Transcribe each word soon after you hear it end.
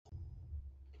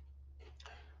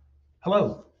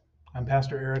Hello, I'm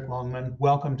Pastor Eric Longman.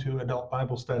 Welcome to Adult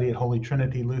Bible Study at Holy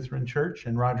Trinity Lutheran Church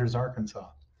in Rogers, Arkansas.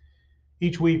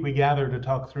 Each week we gather to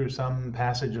talk through some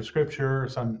passage of Scripture or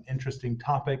some interesting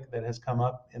topic that has come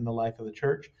up in the life of the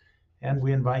church, and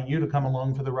we invite you to come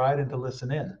along for the ride and to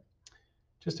listen in.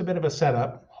 Just a bit of a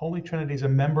setup. Holy Trinity is a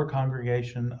member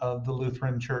congregation of the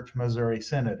Lutheran Church Missouri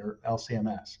Synod, or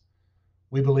LCMS.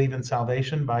 We believe in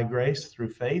salvation by grace through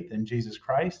faith in Jesus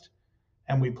Christ,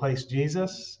 and we place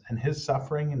Jesus and his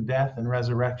suffering and death and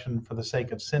resurrection for the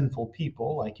sake of sinful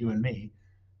people like you and me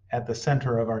at the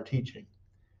center of our teaching.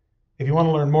 If you want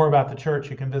to learn more about the church,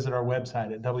 you can visit our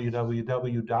website at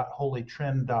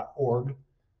www.holytrin.org.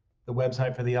 The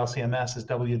website for the LCMS is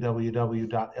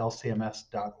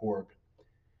www.lcms.org.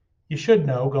 You should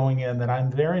know going in that I'm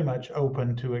very much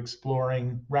open to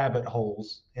exploring rabbit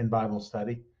holes in Bible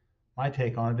study. My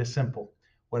take on it is simple.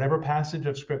 Whatever passage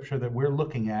of Scripture that we're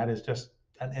looking at is just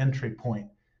an entry point.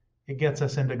 It gets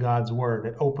us into God's Word.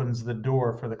 It opens the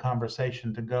door for the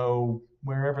conversation to go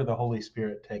wherever the Holy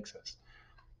Spirit takes us.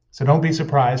 So don't be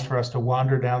surprised for us to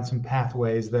wander down some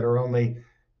pathways that are only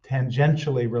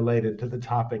tangentially related to the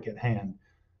topic at hand.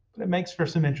 But it makes for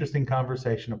some interesting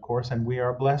conversation, of course, and we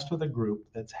are blessed with a group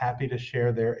that's happy to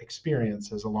share their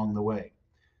experiences along the way.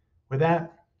 With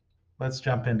that, let's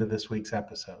jump into this week's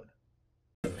episode.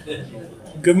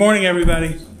 Good morning,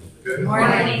 everybody. Good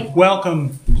morning.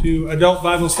 Welcome to Adult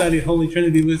Bible Study at Holy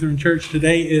Trinity Lutheran Church.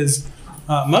 Today is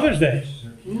Mother's Day,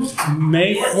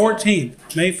 May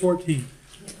 14th. May 14th.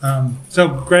 So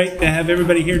great to have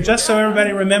everybody here. Just so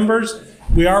everybody remembers,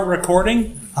 we are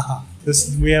recording.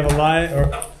 We have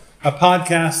a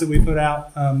podcast that we put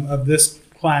out of this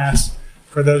class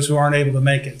for those who aren't able to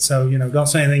make it. So don't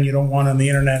say anything you don't want on the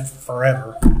internet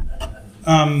forever.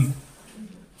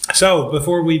 So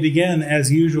before we begin,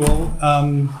 as usual,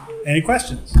 any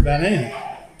questions about anything?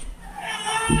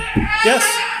 Yes?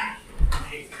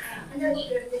 I'm not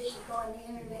sure if this should go on the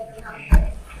internet or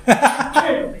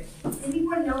not.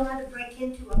 Anyone know how to break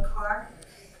into a car?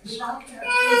 Lock their kids in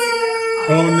the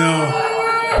car. Oh,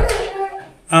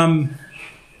 no.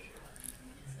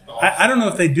 I don't know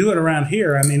if they do it around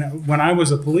here. I mean, when I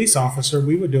was a police officer,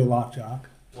 we would do a lockjaw.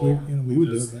 We would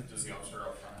do it.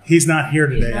 He's not here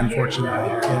today, unfortunately.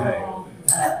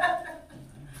 Yeah.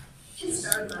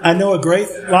 I know a great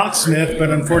locksmith,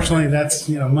 but unfortunately that's,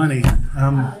 money.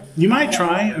 You might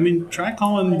try. Try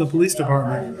calling the police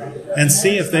department and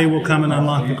see if they will come and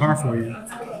unlock the car for you.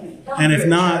 And if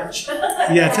not,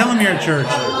 tell them you're at church.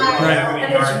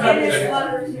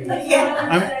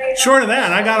 Right. Short of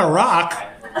that, I got a rock.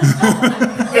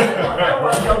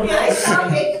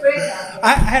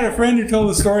 I had a friend who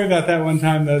told a story about that one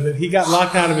time, though, that he got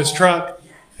locked out of his truck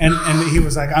and he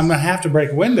was like, I'm going to have to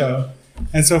break a window.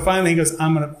 And so finally he goes,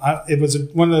 it was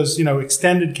one of those,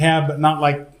 extended cab, but not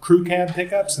like crew cab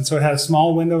pickups. And so it had a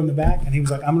small window in the back. And he was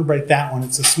like, I'm going to break that one.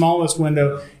 It's the smallest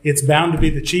window. It's bound to be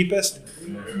the cheapest.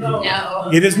 No.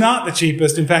 It is not the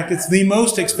cheapest. In fact, it's the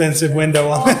most expensive window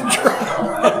on that truck.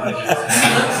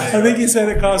 I think he said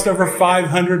it cost over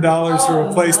 $500 to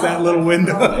replace that little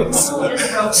window.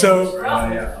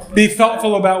 So be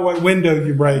thoughtful about what window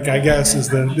you break, I guess, is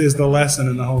the lesson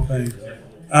in the whole thing.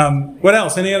 What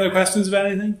else? Any other questions about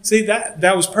anything? See,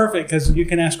 that was perfect because you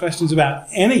can ask questions about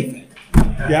anything.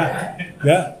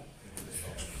 Yeah.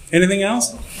 Anything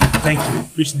else? Thank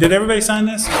you. Did everybody sign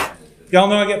this? Y'all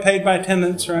know I get paid by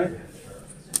attendance, right?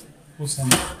 We'll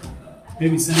send it.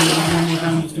 Maybe send it one more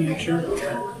time just to make sure.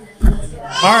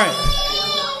 All right.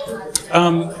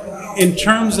 In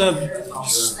terms of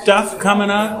stuff coming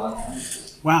up,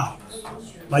 wow.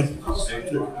 I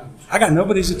got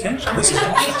nobody's attention.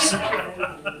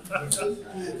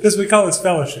 This we call this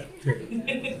fellowship.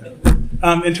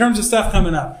 In terms of stuff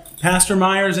coming up, Pastor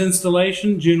Meyer's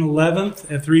installation, June 11th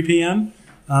at 3 p.m.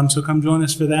 So come join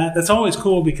us for that. That's always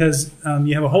cool because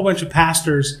you have a whole bunch of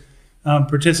pastors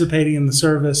participating in the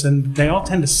service, and they all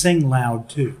tend to sing loud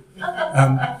too.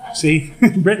 See,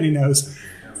 Brittany knows,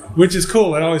 which is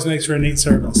cool. It always makes for a neat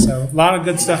service. So a lot of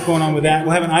good stuff going on with that.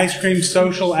 We'll have an ice cream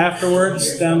social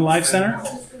afterwards down the Life Center.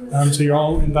 So you're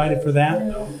all invited for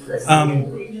that.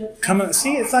 Come on,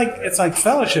 see, it's like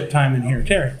fellowship time in here,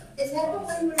 Terry. Is that the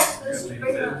one we're supposed to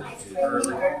bring an ice cream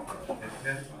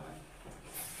maker?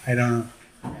 I don't know.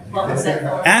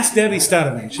 Ask Debbie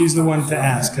Studdeman. She's the one to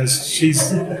ask because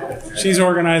she's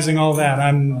organizing all that.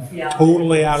 I'm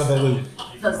totally out of the loop.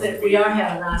 Because we are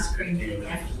having ice cream thing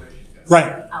afterwards.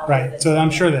 Right. So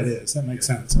I'm sure that is. That makes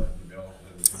sense.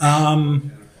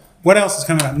 What else is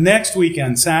coming up? Next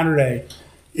weekend, Saturday,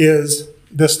 is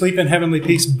the Sleep in Heavenly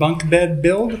Peace bunk bed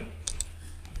build.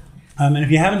 And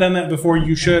if you haven't done that before,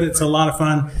 you should. It's a lot of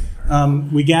fun.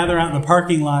 we gather out in the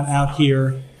parking lot out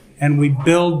here, and we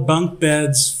build bunk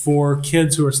beds for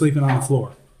kids who are sleeping on the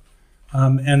floor.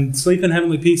 And Sleep in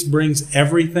Heavenly Peace brings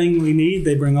everything we need.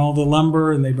 They bring all the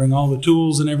lumber, and they bring all the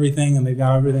tools and everything, and they've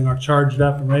got everything all charged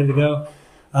up and ready to go.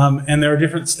 And there are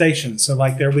different stations. So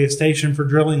like there'll be a station for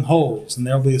drilling holes, and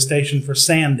there'll be a station for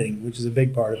sanding, which is a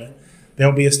big part of it.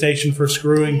 There'll be a station for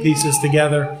screwing pieces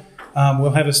together.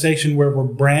 We'll have a station where we're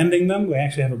branding them. We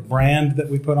actually have a brand that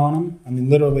we put on them. I mean,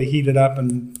 literally heat it up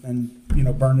and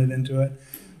burn it into it.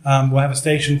 We'll have a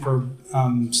station for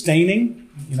staining,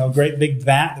 a great big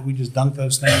vat that we just dunk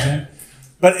those things in.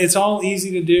 But it's all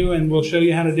easy to do, and we'll show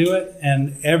you how to do it,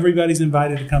 and everybody's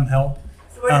invited to come help.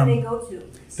 So where do they go to?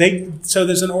 So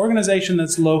there's an organization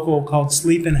that's local called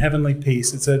Sleep in Heavenly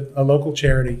Peace. It's a local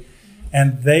charity,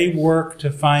 and they work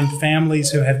to find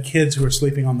families who have kids who are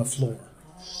sleeping on the floor.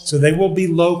 So they will be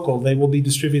local. They will be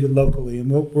distributed locally,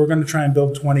 and we're going to try and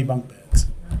build 20 bunk beds.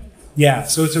 Yeah,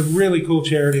 so it's a really cool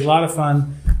charity, a lot of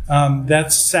fun.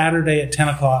 That's Saturday at 10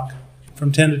 o'clock,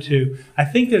 from 10 to 2. I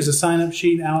think there's a sign-up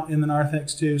sheet out in the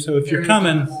narthex, too. So if you're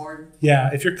coming,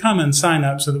 sign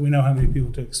up so that we know how many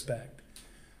people to expect.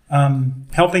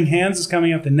 Helping Hands is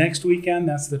coming up the next weekend.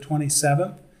 That's the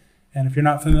 27th. And if you're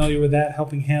not familiar with that,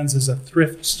 Helping Hands is a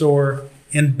thrift store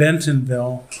in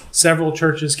Bentonville. Several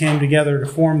churches came together to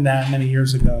form that many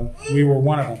years ago. We were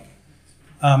one of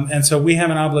them. And so we have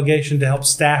an obligation to help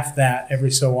staff that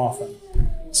every so often.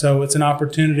 So it's an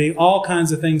opportunity, all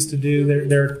kinds of things to do.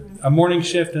 There a morning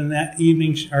shift and that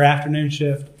evening or afternoon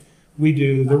shift. We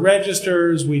do the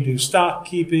registers, we do stock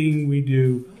keeping, we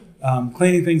do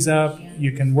cleaning things up.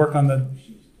 You can work on the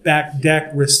back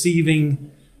deck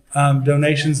receiving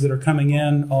donations that are coming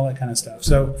in, all that kind of stuff.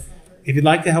 So if you'd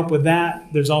like to help with that,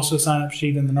 there's also a sign-up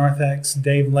sheet in the narthex.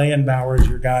 Dave Leyenbauer is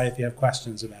your guy if you have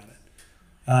questions about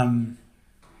it.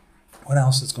 What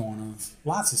else is going on?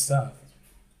 Lots of stuff.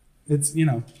 It's,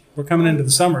 we're coming into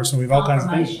the summer, so we have all kinds of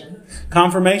things.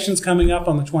 Confirmation's coming up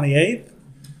on the 28th.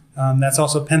 That's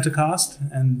also Pentecost,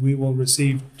 and we will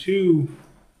receive 2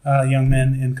 young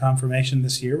men in confirmation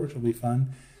this year, which will be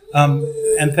fun.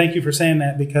 And thank you for saying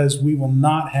that, because we will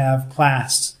not have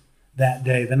class that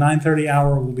day. The 9:30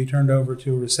 hour will be turned over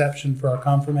to a reception for our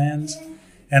confirmands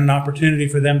and an opportunity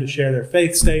for them to share their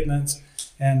faith statements,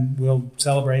 and we'll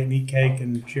celebrate and eat cake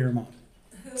and cheer them on.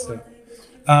 So,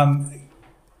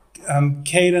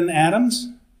 Caden Adams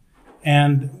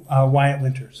and Wyatt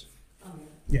Winters.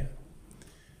 Yeah.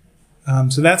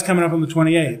 So that's coming up on the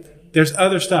 28th. There's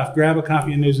other stuff. Grab a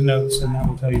copy of News and Notes, and that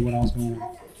will tell you what else is going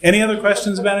on. Any other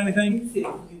questions about anything?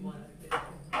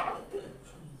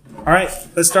 All right,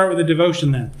 let's start with the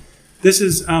devotion then. This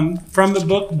is from the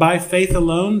book By Faith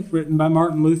Alone, written by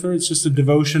Martin Luther. It's just a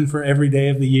devotion for every day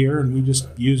of the year, and we just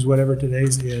use whatever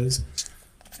today's is.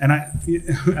 And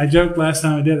I joked last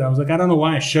time I did it. I was like, I don't know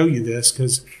why I show you this,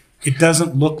 because it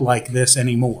doesn't look like this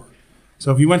anymore.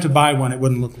 So if you went to buy one, it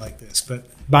wouldn't look like this. But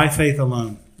By Faith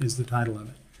Alone is the title of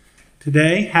it.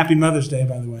 Today, Happy Mother's Day,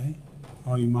 by the way,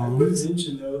 all you moms. I would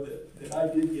mention, though, that I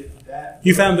did get that.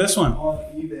 You found this one? On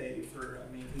eBay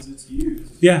because it's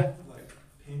used. Yeah. Like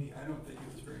penny, I don't think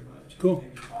it was very much. Cool.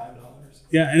 Maybe $5.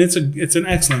 Yeah, and it's an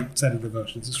excellent set of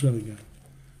devotions. It's really good.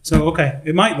 So, okay,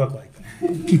 it might look like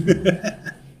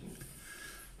that.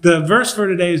 The verse for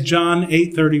today is John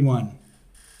 8:31.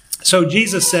 So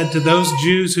Jesus said to those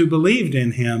Jews who believed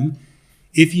in him,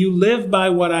 "If you live by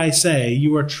what I say,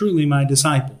 you are truly my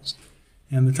disciples."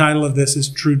 And the title of this is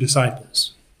True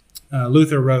Disciples.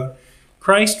 Luther wrote,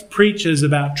 Christ preaches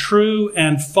about true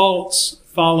and false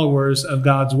followers of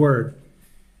God's word.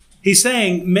 He's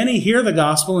saying many hear the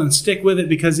gospel and stick with it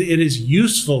because it is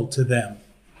useful to them.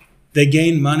 They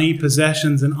gain money,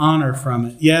 possessions, and honor from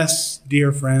it. Yes,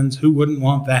 dear friends, who wouldn't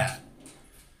want that?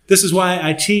 This is why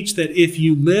I teach that if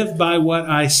you live by what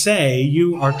I say,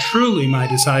 you are truly my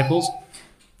disciples.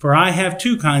 For I have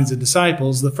 2 kinds of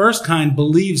disciples. The first kind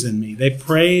believes in me. They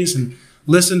praise and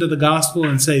listen to the gospel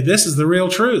and say, this is the real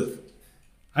truth.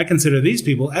 I consider these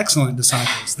people excellent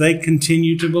disciples. They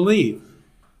continue to believe.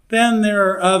 Then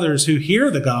there are others who hear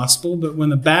the gospel, but when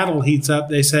the battle heats up,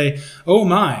 they say, oh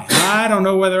my, I don't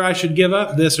know whether I should give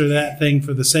up this or that thing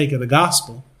for the sake of the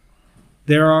gospel.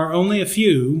 There are only a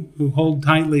few who hold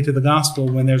tightly to the gospel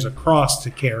when there's a cross to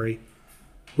carry.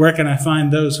 Where can I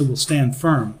find those who will stand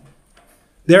firm?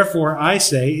 Therefore, I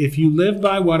say, if you live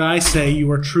by what I say,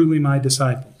 you are truly my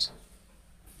disciples.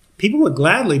 People would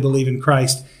gladly believe in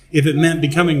Christ if it meant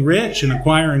becoming rich and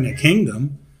acquiring a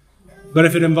kingdom. But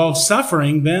if it involves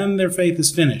suffering, then their faith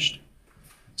is finished.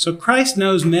 So Christ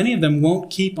knows many of them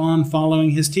won't keep on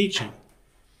following his teaching.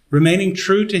 Remaining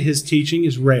true to his teaching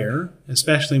is rare,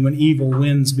 especially when evil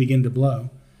winds begin to blow.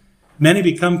 Many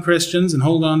become Christians and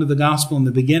hold on to the gospel in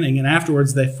the beginning, and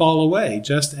afterwards they fall away,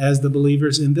 just as the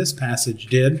believers in this passage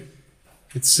did.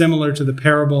 It's similar to the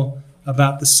parable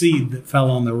about the seed that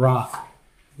fell on the rock.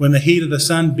 When the heat of the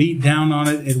sun beat down on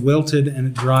it, it wilted and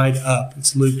it dried up.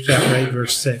 It's Luke chapter 8,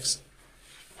 verse 6.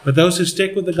 But those who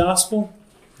stick with the gospel,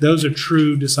 those are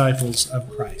true disciples of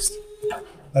Christ.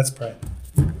 Let's pray.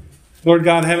 Lord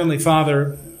God, Heavenly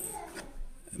Father,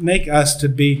 make us to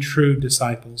be true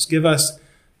disciples. Give us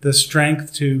the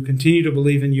strength to continue to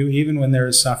believe in you even when there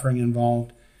is suffering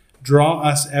involved. Draw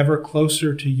us ever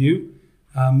closer to you.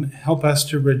 Help us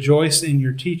to rejoice in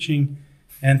your teaching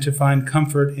and to find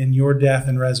comfort in your death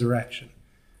and resurrection.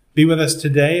 Be with us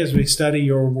today as we study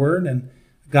your word and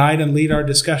guide and lead our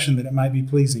discussion that it might be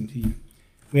pleasing to you.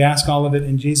 We ask all of it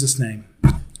in Jesus' name.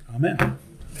 Amen.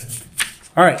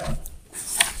 All right.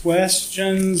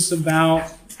 Questions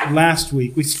about last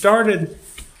week. We started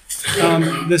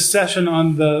this session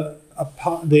on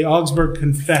the Augsburg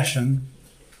Confession.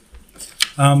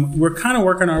 We're kind of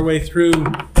working our way through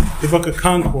the Book of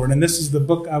Concord, and this is the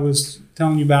book I was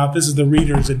telling you about. This is the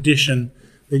reader's edition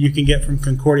that you can get from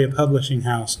Concordia Publishing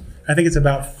House. I think it's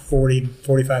about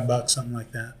 $45, something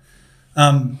like that.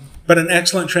 But an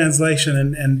excellent translation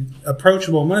and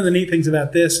approachable. One of the neat things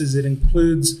about this is it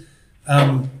includes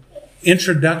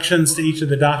introductions to each of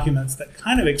the documents that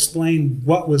kind of explain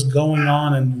what was going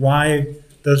on and why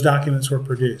those documents were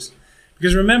produced.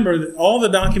 Because remember, that all the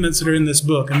documents that are in this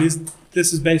book, and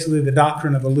this is basically the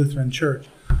doctrine of the Lutheran Church,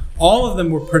 all of them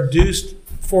were produced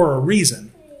for a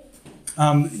reason.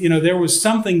 There was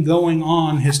something going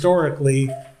on historically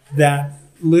that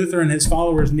Luther and his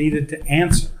followers needed to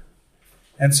answer.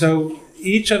 And so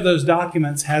each of those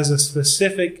documents has a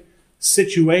specific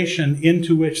situation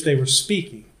into which they were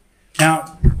speaking.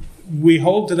 Now, we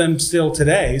hold to them still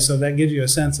today, so that gives you a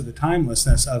sense of the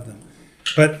timelessness of them.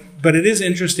 But it is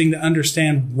interesting to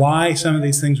understand why some of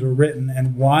these things were written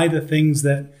and why the things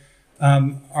that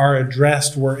are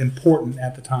addressed were important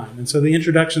at the time. And so the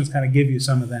introductions kind of give you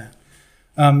some of that.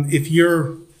 If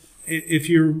you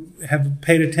have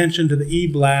paid attention to the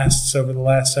e-blasts over the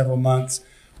last several months,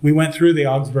 we went through the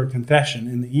Augsburg Confession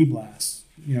in the e-blasts,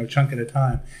 chunk at a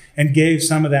time, and gave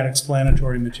some of that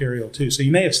explanatory material too. So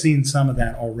you may have seen some of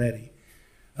that already.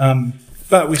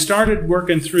 But we started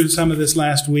working through some of this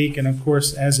last week, and of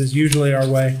course, as is usually our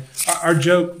way, our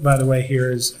joke, by the way,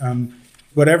 here is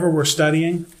whatever we're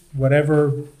studying,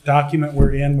 whatever document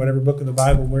we're in, whatever book of the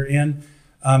Bible we're in,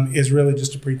 is really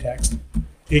just a pretext.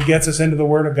 It gets us into the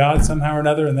Word of God somehow or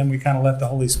another, and then we kind of let the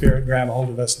Holy Spirit grab a hold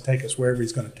of us and take us wherever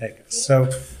He's going to take us. So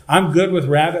I'm good with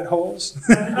rabbit holes,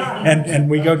 and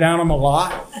we go down them a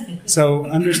lot. So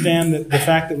understand that the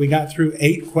fact that we got through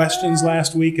 8 questions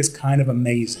last week is kind of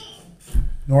amazing.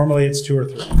 Normally it's 2 or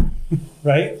 3,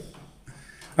 right?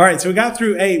 All right, so we got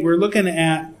through 8. We're looking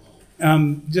at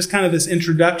just kind of this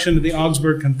introduction to the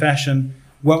Augsburg Confession,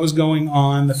 what was going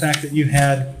on, the fact that you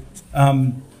had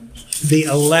the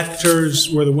electors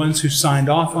were the ones who signed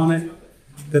off on it,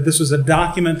 that this was a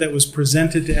document that was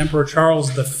presented to Emperor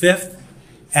Charles V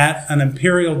at an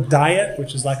imperial diet,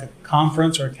 which is like a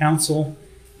conference or a council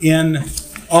in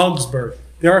Augsburg.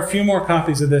 There are a few more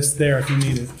copies of this there if you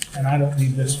need it, and I don't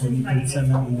need this one. You can send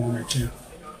that one down there too.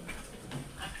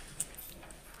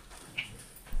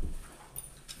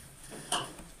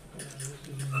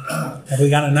 Have we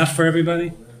got enough for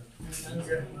everybody?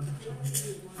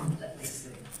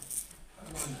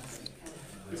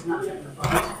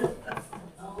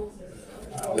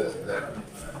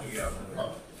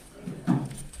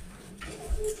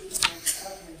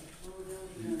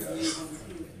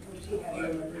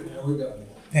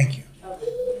 Thank you.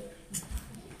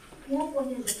 You have one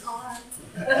in the car.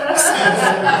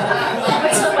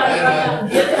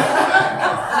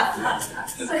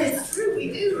 It's true, we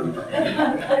do.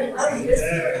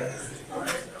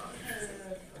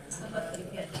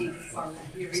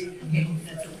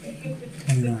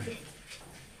 Hang on.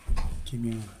 Keep me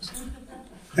honest.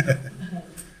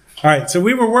 All right, so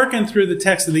we were working through the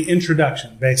text of the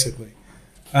introduction, basically.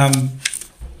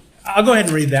 I'll go ahead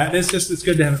and read that. It's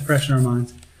good to have it fresh in our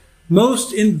minds.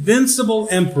 Most invincible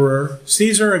emperor,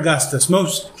 Caesar Augustus,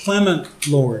 most clement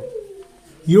Lord,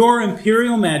 your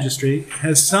imperial majesty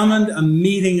has summoned a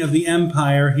meeting of the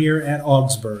empire here at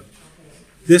Augsburg.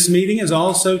 This meeting is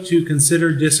also to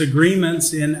consider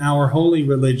disagreements in our holy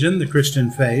religion, the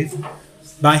Christian faith,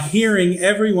 by hearing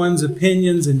everyone's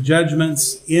opinions and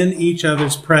judgments in each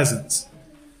other's presence.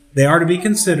 They are to be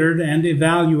considered and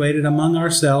evaluated among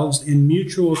ourselves in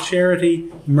mutual charity,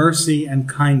 mercy, and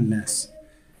kindness.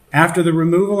 After the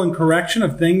removal and correction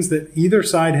of things that either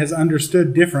side has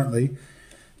understood differently,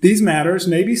 These matters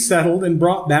may be settled and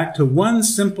brought back to one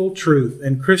simple truth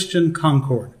and Christian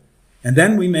concord, and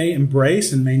then we may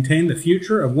embrace and maintain the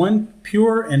future of one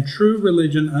pure and true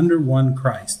religion under one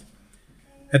Christ.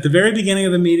 At the very beginning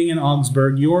of the meeting in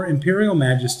Augsburg, your Imperial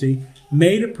Majesty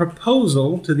made a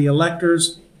proposal to the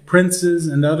electors, princes,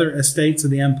 and other estates of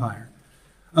the empire.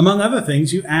 Among other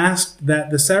things, you asked that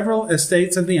the several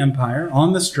estates of the empire,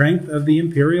 on the strength of the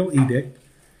imperial edict,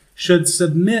 should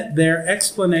submit their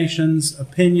explanations,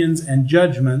 opinions, and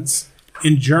judgments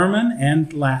in German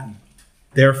and Latin.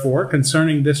 Therefore,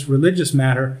 concerning this religious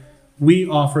matter, we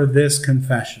offer this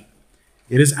confession.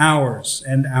 It is ours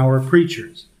and our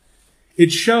preachers.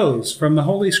 It shows from the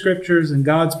Holy Scriptures and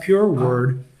God's pure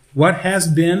word what has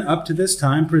been up to this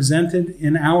time presented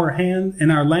in our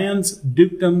lands,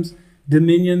 dukedoms,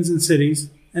 dominions, and cities,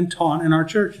 and taught in our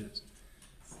churches.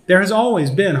 There has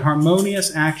always been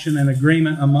harmonious action and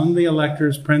agreement among the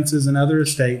electors, princes, and other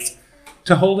estates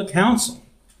to hold a council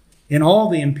in all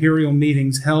the imperial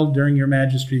meetings held during your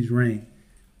Majesty's reign.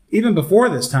 Even before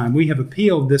this time, we have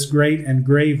appealed this great and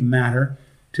grave matter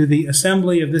to the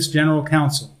assembly of this general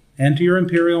council and to your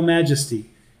Imperial Majesty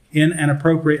in an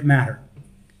appropriate matter.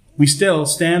 We still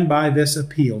stand by this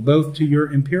appeal, both to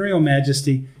your Imperial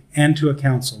Majesty and to a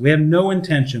council. We have no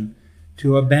intention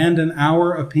to abandon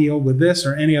our appeal with this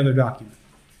or any other document.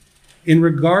 In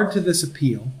regard to this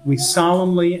appeal, we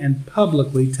solemnly and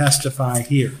publicly testify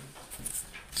here.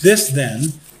 This,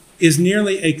 then, is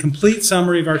nearly a complete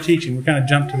summary of our teaching. We're kind of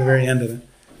jumped to the very end of it.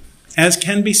 As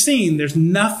can be seen, there's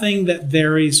nothing that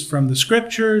varies from the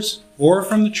Scriptures or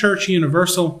from the Church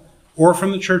Universal or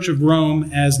from the Church of Rome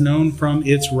as known from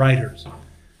its writers.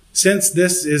 Since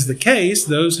this is the case,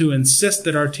 those who insist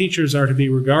that our teachers are to be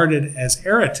regarded as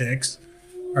heretics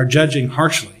are judging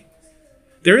harshly.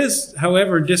 There is,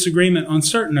 however, disagreement on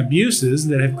certain abuses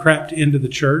that have crept into the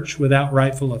church without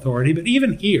rightful authority. But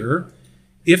even here,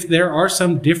 if there are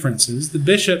some differences, the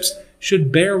bishops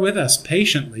should bear with us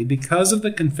patiently because of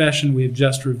the confession we have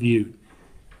just reviewed.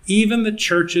 Even the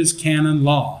church's canon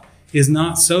law is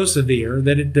not so severe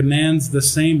that it demands the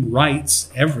same rights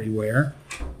everywhere,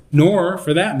 nor,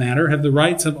 for that matter, have the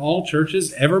rights of all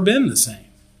churches ever been the same.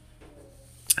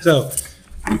 So,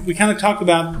 we kind of talked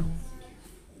about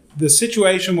the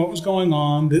situation, what was going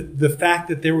on, the fact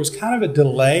that there was kind of a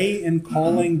delay in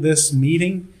calling this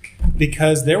meeting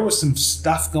because there was some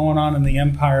stuff going on in the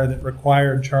empire that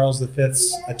required Charles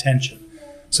V's attention.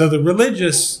 So the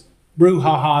religious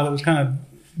brouhaha that was kind of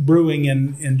brewing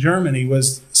in Germany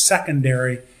was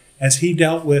secondary as he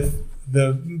dealt with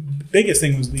the biggest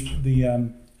thing was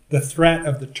the threat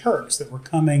of the Turks that were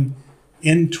coming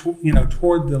in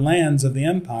toward the lands of the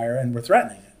empire and were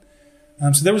threatening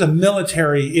it. So there was a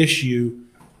military issue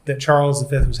that Charles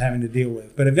V was having to deal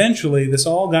with. But eventually this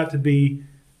all got to be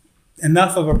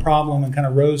enough of a problem and kind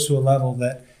of rose to a level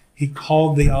that he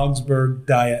called the Augsburg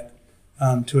Diet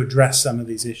to address some of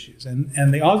these issues.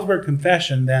 And the Augsburg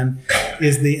Confession then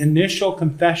is the initial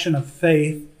confession of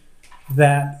faith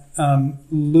that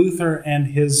Luther and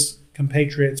his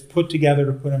compatriots put together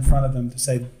to put in front of them to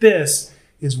say, this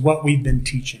is what we've been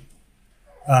teaching.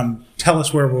 Tell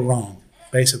us where we're wrong,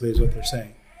 basically is what they're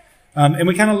saying. And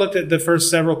we kind of looked at the first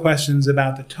several questions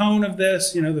about the tone of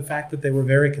this, the fact that they were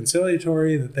very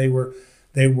conciliatory, that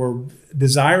they were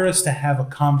desirous to have a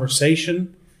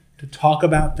conversation, to talk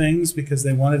about things because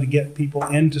they wanted to get people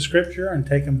into Scripture and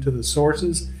take them to the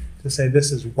sources to say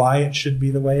this is why it should be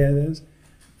the way it is.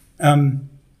 And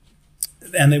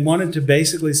they wanted to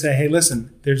basically say, hey,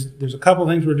 listen, there's a couple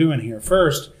things we're doing here.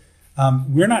 First,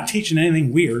 we're not teaching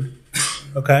anything weird,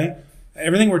 okay?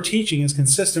 Everything we're teaching is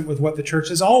consistent with what the church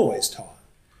has always taught.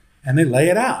 And they lay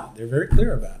it out. They're very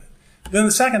clear about it. Then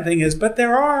the second thing is, but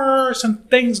there are some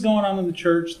things going on in the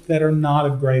church that are not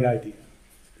a great idea.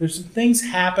 There's some things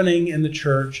happening in the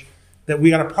church that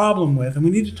we got a problem with, and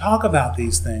we need to talk about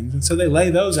these things. And so they lay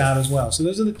those out as well. So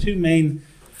those are the two main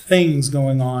things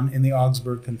going on in the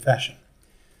Augsburg Confession.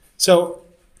 So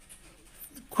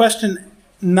question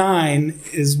 9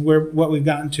 is what we've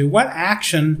gotten to. What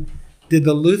action did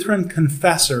the Lutheran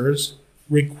confessors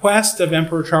request of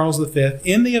Emperor Charles V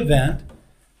in the event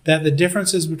that the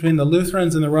differences between the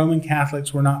Lutherans and the Roman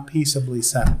Catholics were not peaceably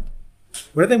settled?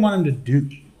 What did they want him to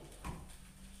do?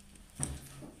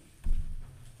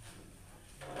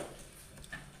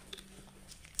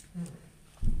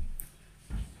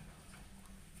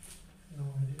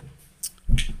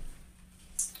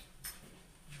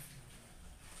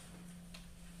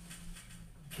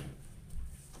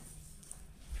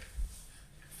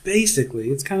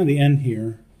 Basically, it's kind of the end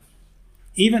here.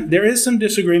 Even there is some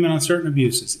disagreement on certain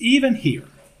abuses. Even here,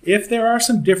 if there are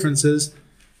some differences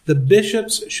The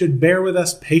bishops should bear with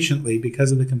us patiently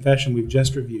because of the confession we've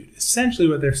just reviewed. Essentially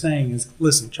what they're saying is,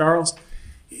 listen, Charles,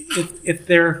 if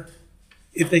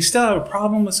they still have a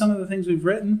problem with some of the things we've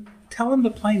written, tell them to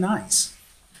play nice.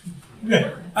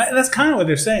 That's kind of what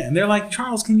they're saying. They're like,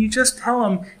 Charles, can you just tell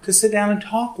them to sit down and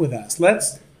talk with us?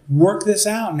 Let's work this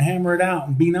out and hammer it out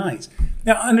and be nice.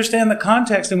 Now, understand the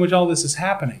context in which all this is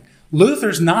happening.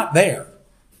 Luther's not there,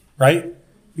 right?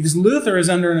 Because Luther is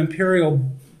under an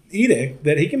imperial edict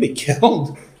that he can be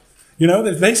killed.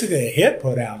 There's basically a hit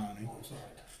put out on him.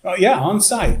 Oh, yeah, on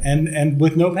site and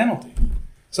with no penalty.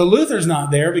 So Luther's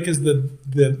not there because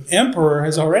the emperor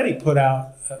has already put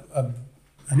out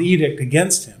an edict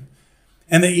against him.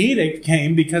 And the edict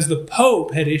came because the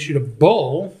Pope had issued a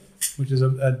bull, which is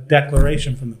a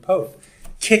declaration from the Pope,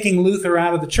 kicking Luther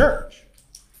out of the church.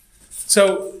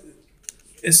 So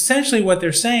essentially what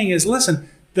they're saying is, listen,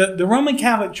 the Roman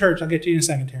Catholic Church, I'll get to you in a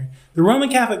second, Terry. The Roman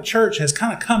Catholic Church has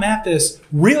kind of come at this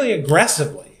really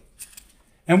aggressively.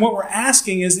 And what we're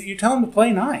asking is that you tell them to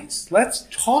play nice. Let's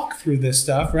talk through this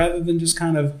stuff rather than just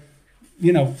kind of,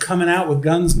 coming out with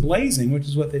guns blazing, which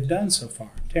is what they've done so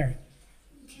far. Terry?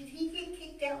 Did he get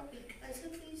kicked out because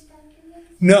of these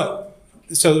documents? No.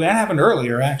 So that happened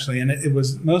earlier, actually, and it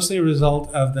was mostly a result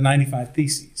of the 95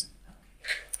 Theses.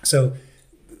 So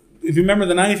if you remember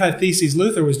the 95 Theses,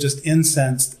 Luther was just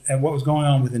incensed at what was going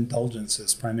on with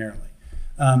indulgences primarily.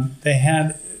 They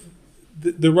had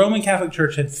the Roman Catholic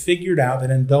Church had figured out that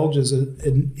indulgences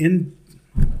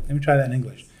let me try that in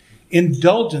English.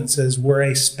 Indulgences were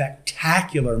a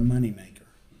spectacular moneymaker.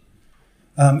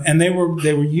 And they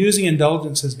were using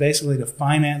indulgences basically to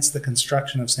finance the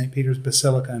construction of St. Peter's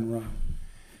Basilica in Rome.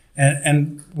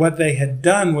 And what they had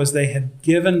done was they had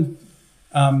given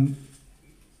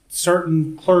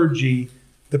certain clergy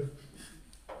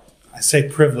I say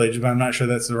privilege, but I'm not sure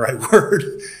that's the right word,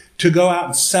 to go out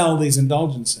and sell these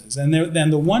indulgences. And then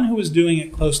the one who was doing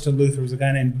it close to Luther was a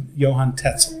guy named Johann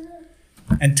Tetzel.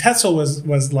 And Tetzel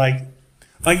was like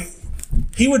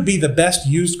he would be the best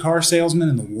used car salesman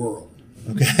in the world.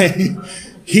 Okay,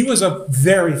 he was a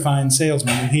very fine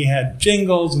salesman, and he had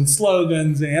jingles and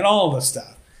slogans and all the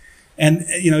stuff. And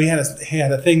he had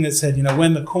a thing that said,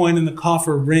 when the coin in the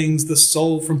coffer rings, the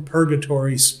soul from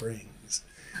purgatory springs.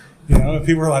 And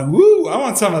people were like, "Woo, I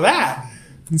want some of that."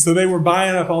 And so they were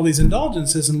buying up all these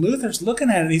indulgences, and Luther's looking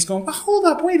at it, and he's going, well, "Hold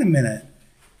up, wait a minute,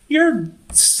 you're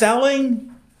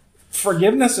selling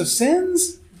forgiveness of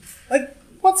sins? Like,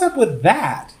 what's up with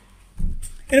that?"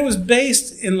 And it was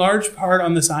based in large part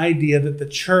on this idea that the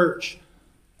church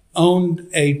owned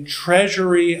a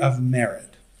treasury of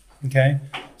merit. Okay?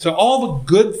 So all the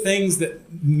good things that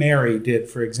Mary did,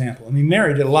 for example. I mean,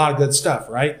 Mary did a lot of good stuff,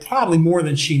 right? Probably more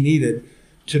than she needed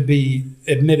to be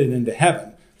admitted into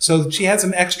heaven. So she had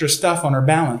some extra stuff on her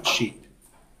balance sheet.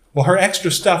 Well, her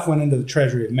extra stuff went into the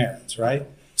treasury of merits, right?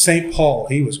 St. Paul,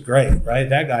 he was great, right?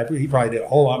 That guy, he probably did a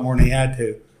whole lot more than he had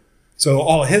to. So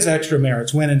all of his extra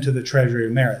merits went into the treasury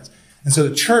of merits. And so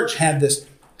the church had this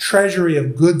treasury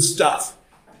of good stuff.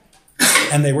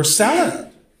 And they were selling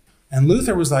it. And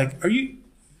Luther was like,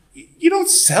 you don't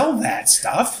sell that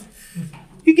stuff.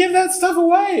 You give that stuff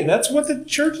away. That's what the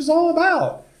church is all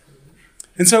about.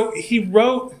 And so he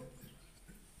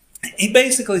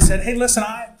basically said, hey, listen,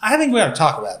 I think we ought to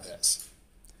talk about this.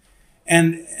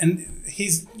 And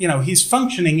he's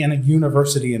functioning in a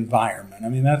university environment. I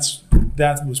mean,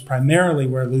 that was primarily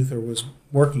where Luther was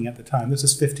working at the time. This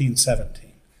is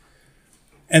 1517.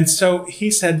 And so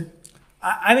he said,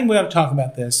 I think we ought to talk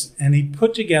about this. And he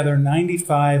put together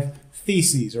 95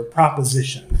 theses or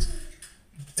propositions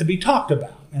to be talked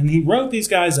about. And he wrote these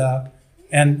guys up.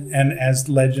 And as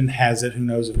legend has it, who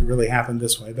knows if it really happened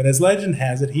this way, but as legend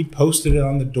has it, he posted it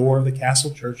on the door of the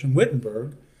castle church in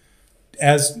Wittenberg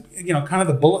as, kind of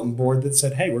the bulletin board that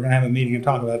said, hey, we're going to have a meeting and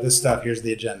talk about this stuff. Here's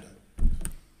the agenda.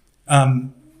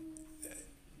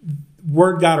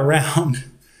 Word got around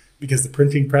because the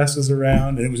printing press was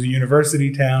around and it was a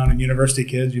university town and university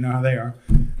kids, you know how they are.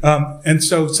 And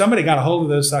so somebody got a hold of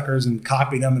those suckers and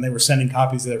copied them, and they were sending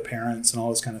copies to their parents and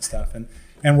all this kind of stuff.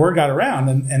 And word got around,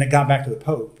 and it got back to the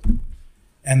Pope.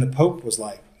 And the Pope was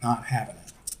like, not having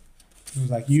it. He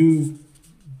was like, you,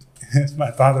 as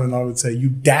my father-in-law would say, you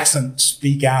dasn't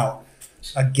speak out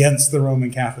against the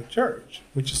Roman Catholic Church,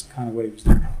 which is kind of what he was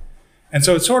doing. And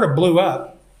so it sort of blew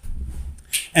up.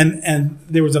 And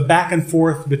there was a back and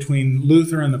forth between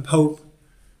Luther and the Pope,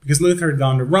 because Luther had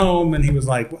gone to Rome, and he was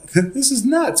like, this is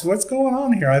nuts. What's going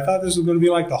on here? I thought this was going to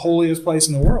be like the holiest place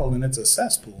in the world, and it's a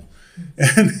cesspool.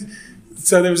 And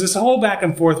so there was this whole back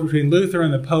and forth between Luther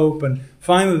and the Pope, and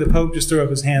finally the Pope just threw up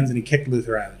his hands and he kicked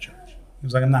Luther out of the church. He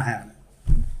was like, I'm not having it.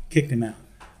 Kicked him out.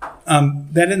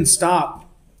 That didn't stop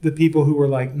the people who were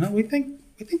like, no, we think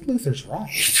Luther's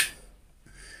right.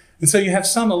 And so you have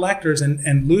some electors,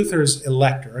 and Luther's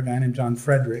elector, a guy named John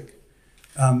Frederick,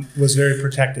 was very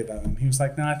protective of him. He was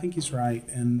like, no, I think he's right,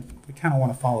 and we kind of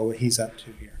want to follow what he's up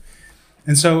to here.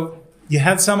 And so you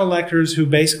had some electors who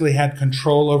basically had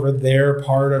control over their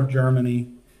part of Germany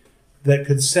that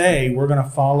could say, we're going to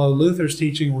follow Luther's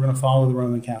teaching, we're going to follow the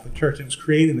Roman Catholic Church. It was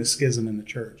creating a schism in the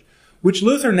church, which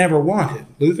Luther never wanted.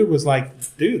 Luther was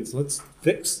like, dudes, let's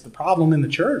fix the problem in the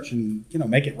church and,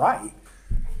 make it right.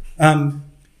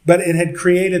 But it had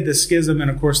created the schism, and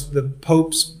of course the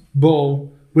Pope's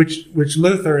bull, which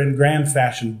Luther in grand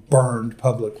fashion burned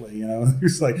publicly. He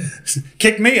was like,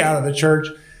 kick me out of the church.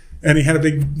 And he had a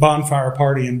big bonfire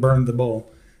party and burned the bull.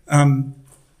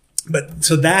 But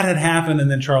so that had happened,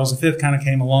 and then Charles V kind of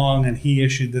came along, and he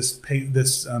issued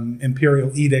this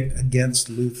imperial edict against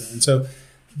Luther. And so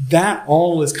that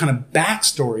all is kind of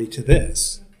backstory to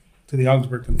this, to the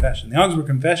Augsburg Confession. The Augsburg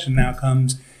Confession now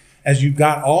comes as you've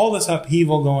got all this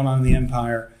upheaval going on in the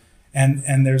empire,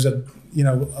 and there's a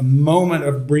moment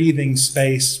of breathing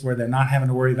space where they're not having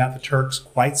to worry about the Turks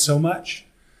quite so much,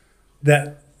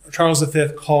 that Charles V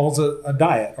calls a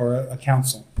diet or a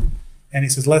council, and he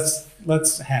says,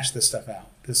 let's hash this stuff out.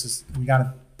 We got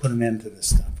to put an end to this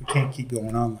stuff. We can't keep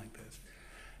going on like this.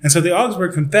 And so the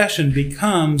Augsburg Confession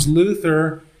becomes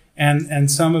Luther and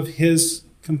some of his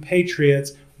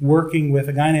compatriots working with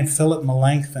a guy named Philip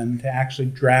Melanchthon to actually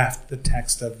draft the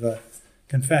text of the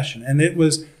confession. And it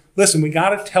was, listen, we got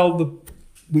to tell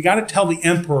the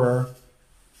emperor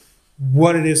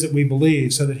what it is that we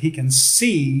believe so that he can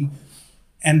see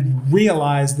and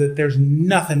realize that there's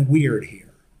nothing weird here.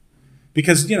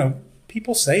 Because,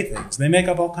 people say things. They make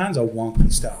up all kinds of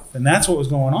wonky stuff. And that's what was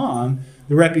going on.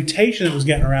 The reputation that was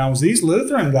getting around was these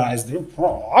Lutheran guys, I don't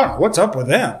know, what's up with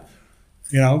them?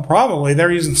 Probably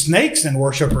they're using snakes in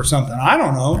worship or something. I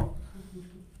don't know.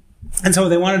 And so what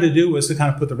they wanted to do was to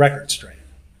kind of put the record straight.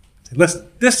 Say, listen,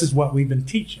 this is what we've been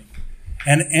teaching.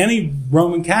 And any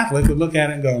Roman Catholic would look at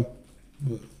it and go,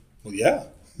 well yeah.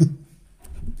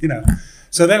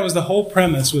 So that was the whole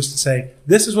premise, was to say,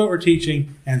 this is what we're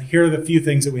teaching, and here are the few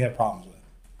things that we have problems with.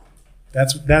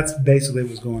 That's basically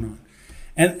what was going on.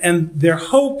 And their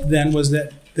hope then was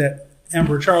that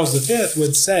Emperor Charles V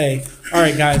would say, all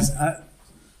right, guys,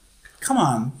 come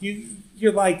on.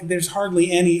 You're like, there's hardly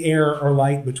any air or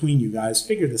light between you guys.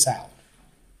 Figure this out.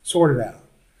 Sort it out.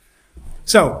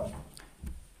 So,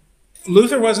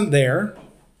 Luther wasn't there,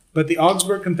 but the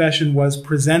Augsburg Confession was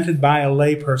presented by a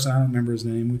lay person. I don't remember his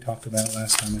name. We talked about it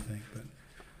last time, I think. But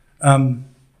I don't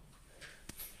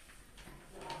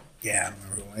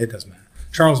remember. It doesn't matter.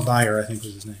 Charles Beyer, I think,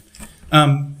 was his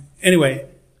name. Anyway,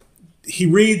 he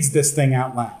reads this thing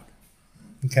out loud,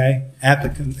 okay, at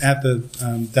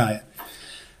the diet.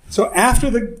 So after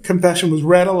the confession was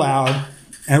read aloud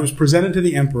and it was presented to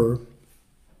the emperor,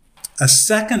 a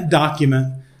second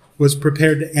document was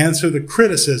prepared to answer the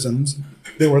criticisms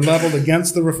that were leveled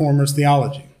against the Reformers'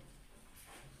 theology.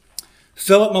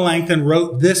 Philip Melanchthon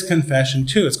wrote this confession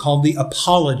too. It's called the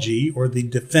Apology, or the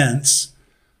Defense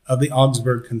of the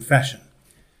Augsburg Confession.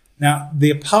 Now,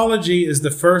 the Apology is the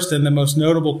first and the most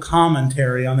notable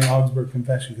commentary on the Augsburg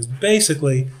Confession, because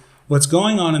basically what's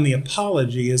going on in the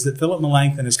Apology is that Philip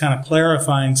Melanchthon is kind of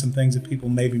clarifying some things that people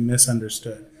maybe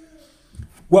misunderstood.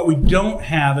 What we don't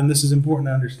have, and this is important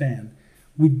to understand,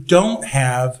 we don't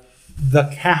have the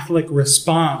Catholic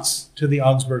response to the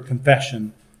Augsburg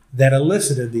Confession that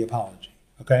elicited the Apology.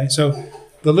 Okay, so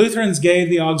the Lutherans gave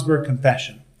the Augsburg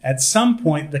Confession. At some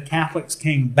point, the Catholics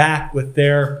came back with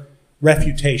their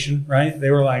refutation, right? They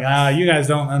were like, you guys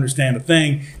don't understand a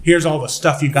thing. Here's all the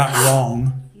stuff you got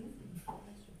wrong.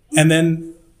 And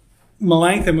then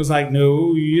Melanchthon was like,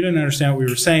 no, you didn't understand what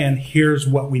we were saying. Here's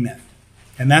what we meant.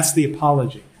 And that's the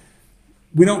Apology.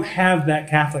 We don't have that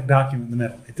Catholic document in the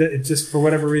middle. It just, for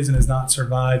whatever reason, has not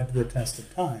survived the test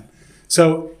of time.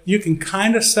 So you can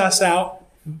kind of suss out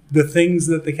the things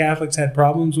that the Catholics had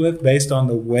problems with based on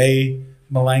the way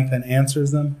Melanchthon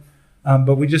answers them.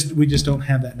 But we just don't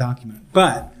have that document.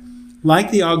 But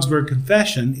like the Augsburg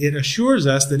Confession, it assures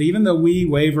us that even though we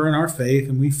waver in our faith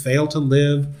and we fail to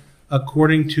live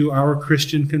according to our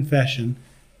Christian confession,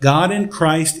 God in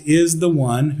Christ is the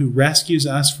one who rescues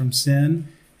us from sin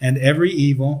and every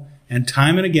evil, and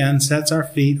time and again sets our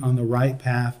feet on the right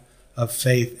path of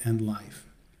faith and life.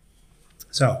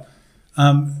 So,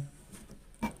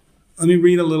 let me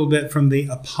read a little bit from the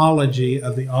Apology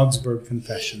of the Augsburg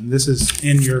Confession. This is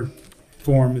in your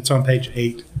form. It's on page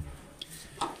 8.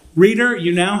 Reader,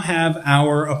 you now have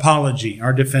our apology,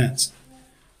 our defense.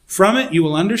 From it you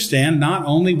will understand not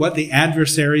only what the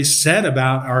adversaries said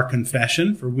about our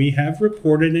confession, for we have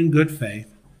reported in good faith,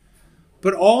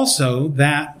 but also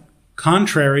that,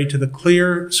 contrary to the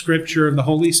clear scripture of the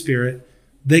Holy Spirit,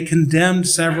 they condemned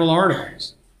several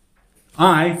articles.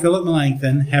 I, Philip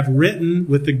Melanchthon, have written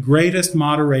with the greatest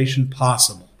moderation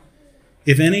possible.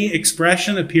 If any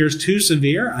expression appears too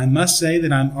severe, I must say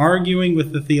that I'm arguing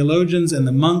with the theologians and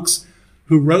the monks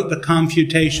who wrote the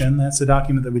Confutation, that's the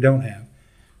document that we don't have,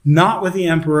 not with the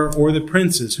emperor or the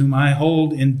princes, whom I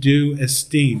hold in due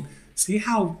esteem. See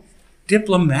how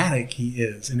diplomatic he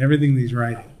is in everything that he's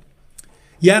writing.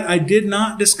 Yet I did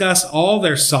not discuss all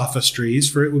their sophistries,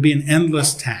 for it would be an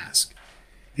endless task.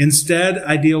 Instead,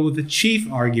 I deal with the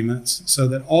chief arguments, so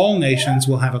that all nations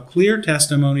will have a clear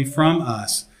testimony from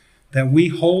us that we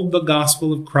hold the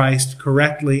gospel of Christ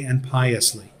correctly and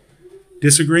piously.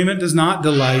 Disagreement does not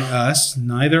delight us,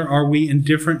 neither are we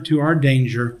indifferent to our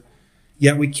danger,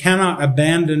 yet we cannot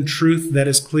abandon truth that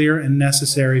is clear and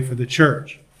necessary for the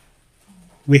church.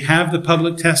 We have the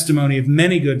public testimony of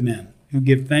many good men who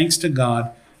give thanks to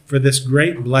God for this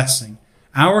great blessing.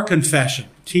 Our confession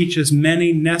teaches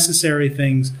many necessary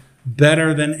things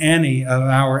better than any of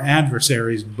our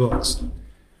adversaries' books.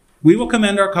 We will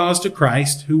commend our cause to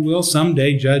Christ, who will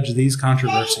someday judge these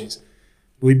controversies.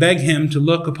 We beg him to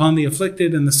look upon the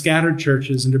afflicted and the scattered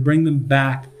churches and to bring them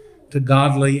back to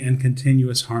godly and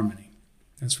continuous harmony.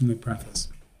 That's from the preface.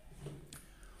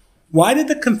 Why did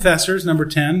the confessors, number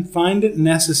 10, find it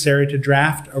necessary to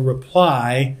draft a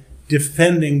reply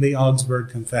defending the Augsburg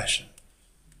Confession?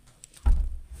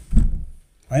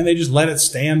 Why didn't they just let it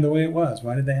stand the way it was?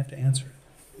 Why did they have to answer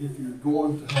it? If you're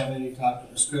going to have any type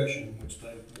of discussion, which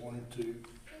they wanted to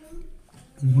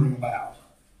bring about,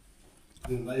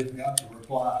 then they've got to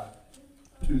reply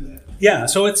to that. Yeah,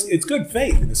 so it's good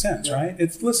faith in a sense, right?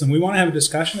 It's, listen, we want to have a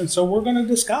discussion, and so we're going to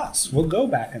discuss. We'll go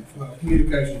back and forth. Well,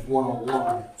 communication is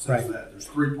one-on-one, says Right. that. There's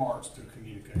 3 parts to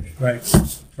communication.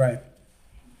 Right.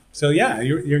 So, yeah,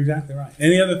 you're exactly right.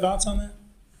 Any other thoughts on that?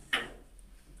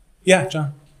 Yeah,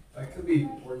 John. It could be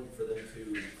important for them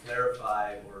to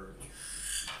clarify or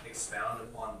expound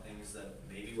upon things that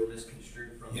maybe were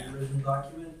misconstrued from the original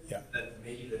document. Yeah. That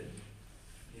maybe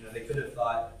they could have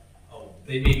thought, oh,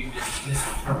 they maybe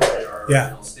misinterpreted our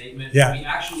original statement. Yeah. We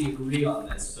actually agree on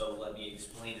this, so let me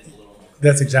explain it a little more.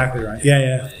 That's exactly right.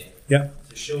 Yeah.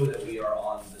 To show that we are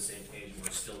on the same page and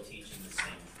we're still teaching the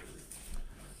same truth.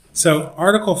 So,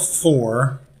 Article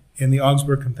 4 in the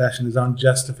Augsburg Confession is on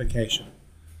justification.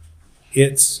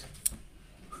 It's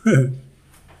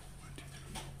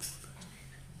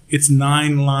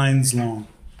 9 lines long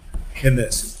in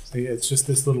this. See, it's just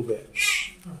this little bit.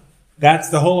 That's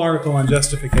the whole article on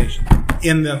justification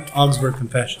in the Augsburg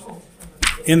Confession.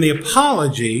 In the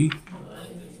Apology,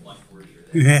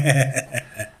 in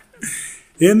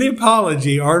the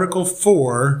Apology, Article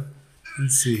 4,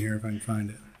 let's see here if I can find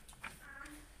it.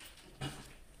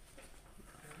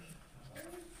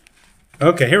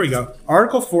 Okay, here we go.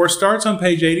 Article 4 starts on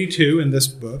page 82 in this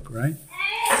book, right?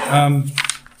 And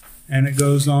it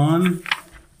goes on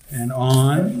and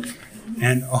on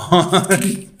and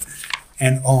on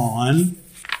and on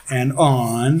and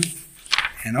on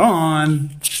and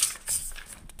on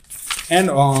and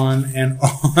on and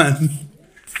on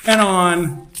and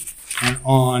on and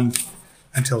on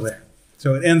until there.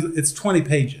 So it ends. It's 20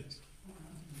 pages.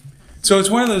 So it's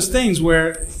one of those things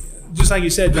where, just like you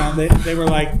said, John, they were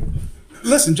like,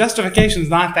 listen, justification is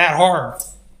not that hard.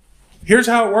 Here's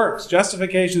how it works.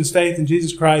 Justification is faith in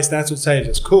Jesus Christ. That's what saves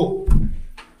us. Cool.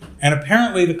 And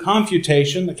apparently the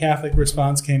Confutation, the Catholic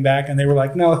response, came back and they were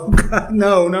like, no.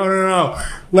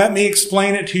 Let me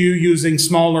explain it to you using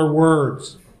smaller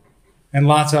words. And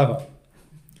lots of them.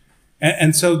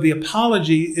 And so the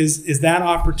Apology is that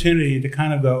opportunity to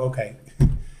kind of go, okay,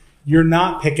 you're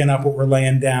not picking up what we're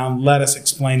laying down. Let us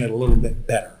explain it a little bit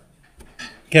better.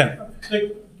 Ken?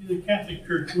 The Catholic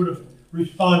Church would have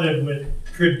responded with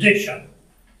tradition.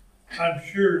 I'm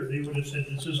sure they would have said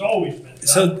this has always been done.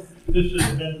 So this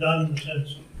has been done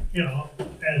since,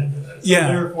 and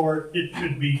therefore it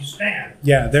should be stand.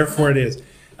 Yeah, therefore it is.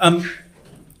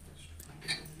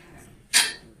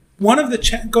 One of the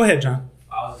go ahead, John.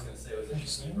 I was just going to say it was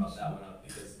interesting you brought that one up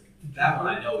because that one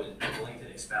I know is Lincoln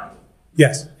expounded.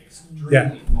 Yes.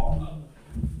 Extremely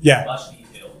much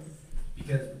detail.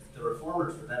 Because the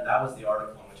Reformers, for them, that was the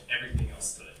article on which everything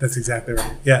else stood. That's exactly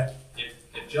right. Yeah.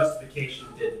 If justification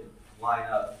didn't line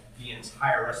up, the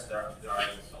entire rest of their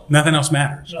argument fell. Nothing else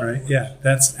matters, right? Yeah,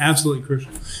 that's absolutely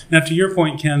crucial. Now, to your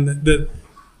point, Ken,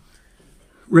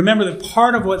 remember that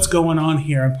part of what's going on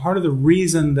here, and part of the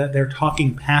reason that they're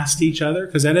talking past each other,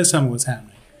 because that is some of what's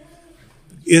happening,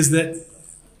 is that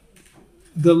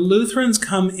the Lutherans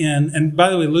come in, and by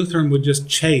the way, Lutheran would just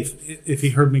chafe if he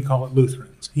heard me call it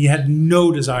Lutherans. He had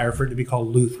no desire for it to be called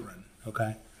Lutheran,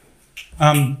 Okay?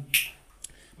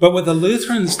 But with the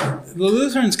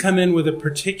Lutherans come in with a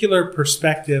particular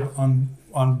perspective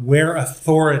on where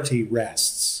authority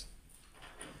rests.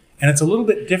 And it's a little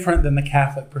bit different than the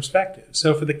Catholic perspective.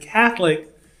 So for the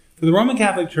Roman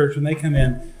Catholic Church, when they come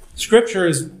in, Scripture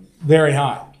is very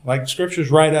high. Like, Scripture's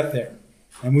right up there.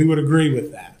 And we would agree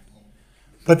with that.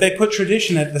 But they put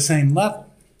tradition at the same level.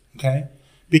 Okay?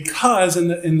 Because in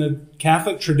the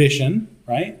Catholic tradition,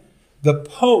 right, the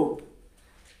Pope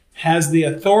has the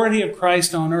authority of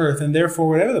Christ on earth, and therefore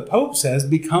whatever the Pope says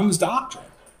becomes doctrine.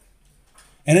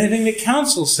 And anything that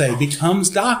councils say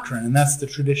becomes doctrine, and that's the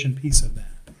tradition piece of that.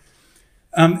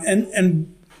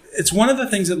 And it's one of the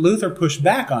things that Luther pushed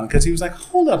back on, because he was like,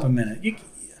 hold up a minute.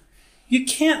 You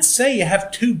can't say you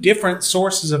have two different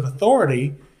sources of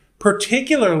authority,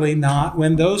 particularly not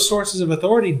when those sources of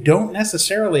authority don't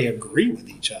necessarily agree with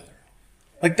each other.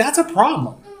 Like, that's a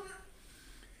problem.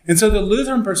 And so the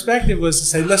Lutheran perspective was to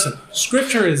say, listen,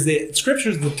 Scripture is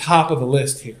the top of the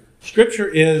list here. Scripture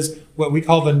is what we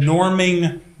call the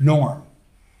norming norm.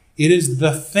 It is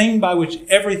the thing by which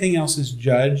everything else is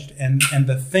judged, and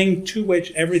the thing to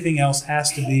which everything else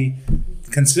has to be,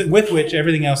 with which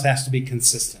everything else has to be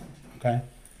consistent. Okay?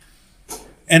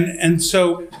 And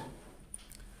so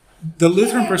the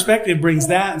Lutheran perspective brings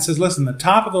that and says, listen, the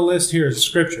top of the list here is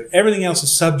Scripture. Everything else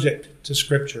is subject to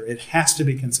Scripture. It has to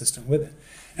be consistent with it.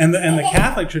 And the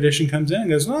Catholic tradition comes in and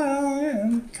goes, well,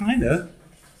 yeah, kind of.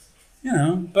 You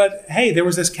know, but hey, there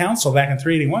was this council back in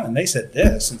 381, and they said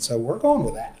this, and so we're going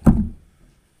with that.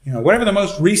 You know, whatever the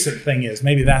most recent thing is,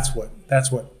 maybe that's what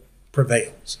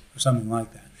prevails, or something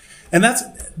like that. And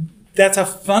that's a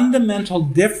fundamental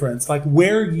difference. Like,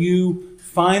 where you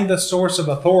find the source of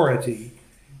authority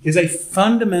is a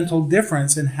fundamental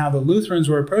difference in how the Lutherans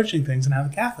were approaching things and how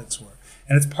the Catholics were.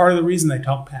 And it's part of the reason they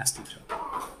talk past each other.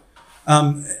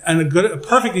 And a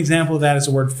perfect example of that is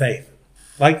the word faith.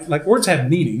 Like words have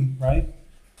meaning, right?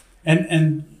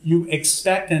 And you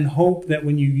expect and hope that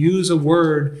when you use a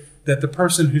word, that the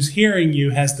person who's hearing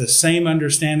you has the same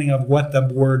understanding of what the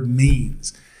word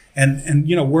means. And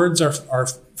you know, words are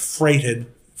freighted,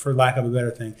 for lack of a better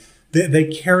thing. They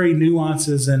carry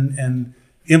nuances and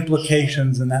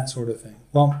implications and that sort of thing.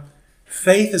 Well,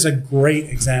 faith is a great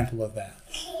example of that.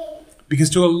 Because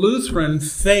to a Lutheran,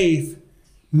 faith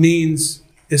means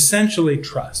essentially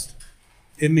trust.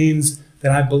 It means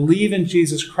that I believe in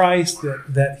Jesus Christ,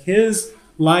 that his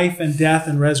life and death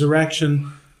and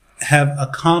resurrection have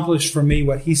accomplished for me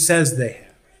what he says they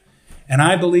have. And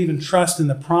I believe and trust in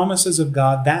the promises of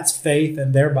God. That's faith,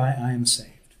 and thereby I am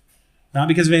saved. Not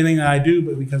because of anything that I do,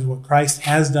 but because of what Christ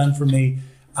has done for me.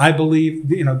 I believe,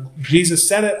 you know, Jesus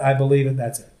said it, I believe it,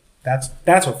 that's it. That's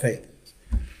what faith is.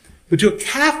 But to a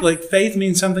Catholic, faith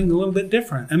means something a little bit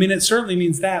different. I mean, it certainly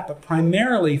means that, but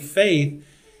primarily faith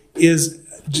is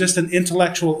just an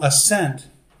intellectual assent,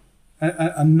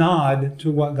 a nod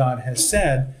to what God has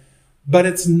said, but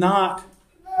it's not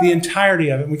the entirety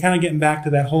of it. We're kind of getting back to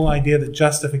that whole idea that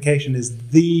justification is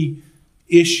the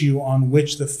issue on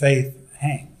which the faith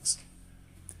hangs.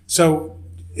 So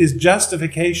is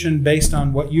justification based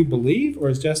on what you believe, or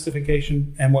is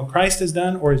justification and what Christ has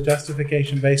done, or is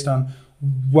justification based on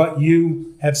what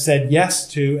you have said yes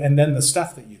to and then the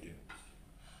stuff that you do?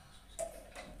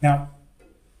 Now,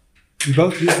 we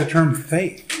both use the term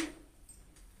faith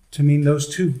to mean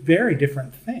those two very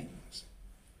different things.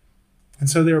 And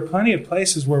so there are plenty of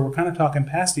places where we're kind of talking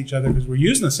past each other because we're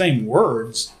using the same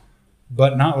words,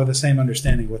 but not with the same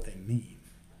understanding of what they mean.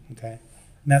 Okay?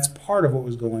 And that's part of what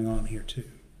was going on here too.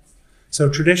 So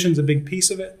tradition's a big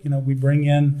piece of it. You know, we bring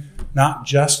in not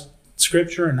just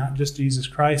Scripture and not just Jesus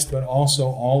Christ, but also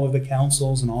all of the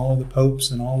councils and all of the popes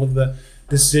and all of the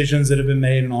decisions that have been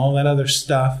made and all that other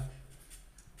stuff.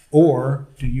 Or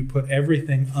do you put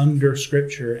everything under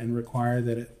Scripture and require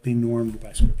that it be normed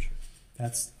by Scripture?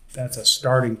 That's a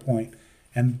starting point.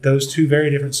 And those two very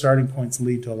different starting points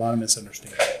lead to a lot of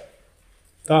misunderstanding.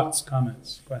 Thoughts,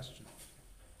 comments, questions,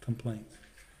 complaints?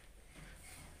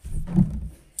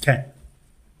 Okay.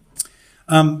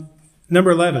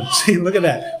 Number 11. See, look at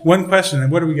that. One question.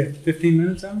 And what do we get? 15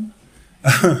 minutes on?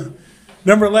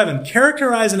 Number 11.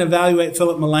 Characterize and evaluate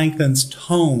Philip Melanchthon's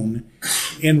tone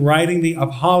in writing the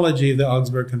apology of the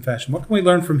Augsburg Confession. What can we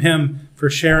learn from him for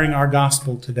sharing our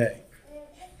gospel today?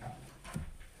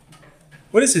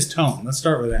 What is his tone? Let's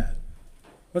start with that.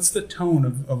 What's the tone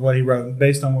of what he wrote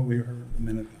based on what we heard a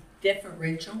minute ago?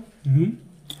 Deferential. Mm-hmm.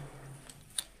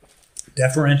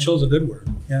 Deferential is a good word.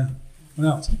 Yeah. What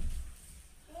else?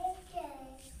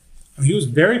 I mean, he was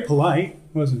very polite,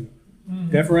 wasn't he?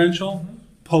 Mm-hmm. Deferential, mm-hmm.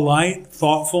 Polite,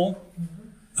 thoughtful.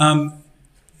 Mm-hmm.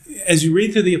 As you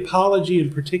read through the apology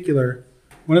in particular,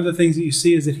 one of the things that you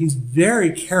see is that he's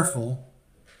very careful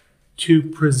to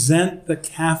present the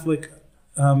Catholic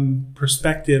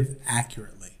perspective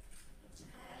accurately.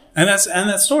 And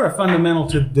that's sort of fundamental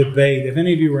to debate. If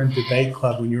any of you were in debate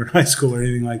club when you were in high school or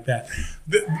anything like that,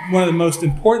 one of the most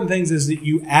important things is that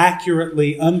you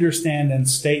accurately understand and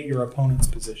state your opponent's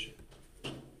position.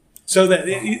 So that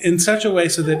in such a way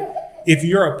so that if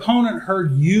your opponent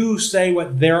heard you say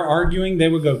what they're arguing, they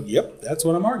would go, yep, that's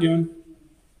what I'm arguing.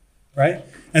 Right?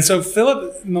 And so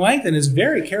Philip Melanchthon is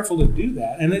very careful to do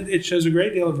that. And it shows a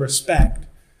great deal of respect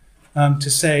to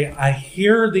say, I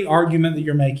hear the argument that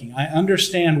you're making. I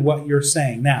understand what you're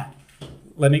saying. Now,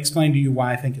 let me explain to you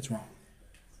why I think it's wrong.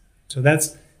 So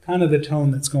that's kind of the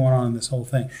tone that's going on in this whole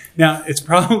thing. Now, it's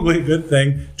probably a good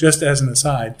thing, just as an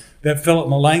aside, that Philip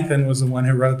Melanchthon was the one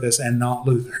who wrote this and not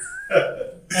Luther.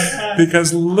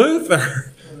 Because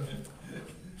Luther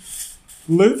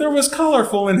was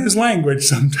colorful in his language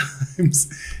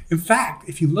sometimes. In fact,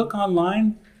 if you look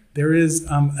online, there is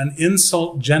an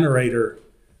insult generator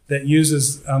that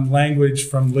uses language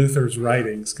from Luther's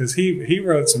writings, because he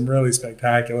wrote some really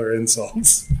spectacular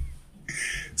insults.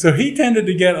 So he tended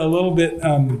to get a little bit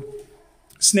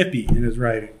snippy in his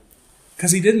writing,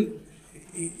 because he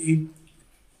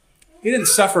didn't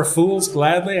suffer fools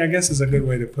gladly, I guess is a good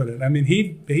way to put it. I mean, he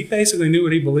basically knew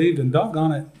what he believed, and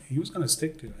doggone it, he was going to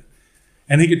stick to it.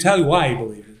 And he could tell you why he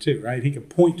believed it too, right? He could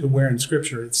point to where in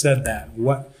Scripture it said that,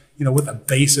 what the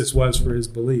basis was for his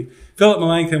belief. Philip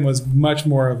Melanchthon was much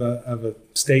more of a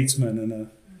statesman, and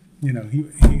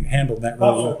he handled that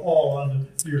really well. Paul on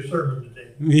your sermon today.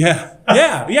 Yeah.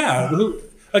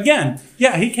 Again,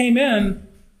 he came in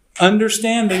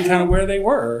understanding kind of where they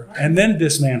were and then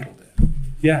dismantled it.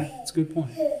 Yeah, that's a good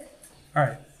point. All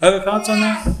right. Other thoughts on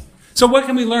that? So what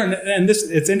can we learn? And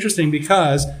it's interesting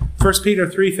because 1 Peter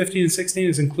 3:15 and 16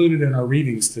 is included in our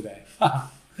readings today.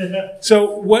 So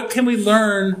what can we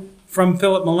learn from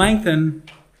Philip Melanchthon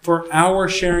for our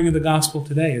sharing of the gospel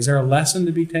today? Is there a lesson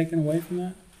to be taken away from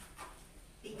that?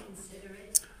 Be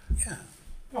considerate.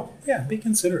 Yeah, be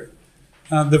considerate.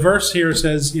 The verse here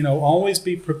says, always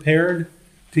be prepared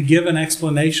to give an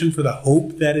explanation for the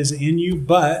hope that is in you,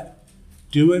 but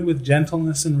do it with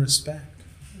gentleness and respect.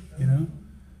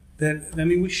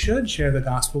 We should share the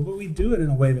gospel, but we do it in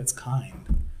a way that's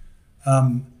kind.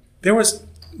 When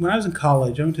I was in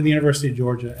college, I went to the University of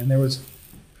Georgia, and there was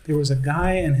a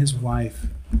guy and his wife,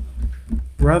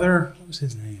 what was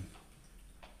his name?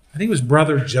 I think it was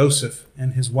Brother Joseph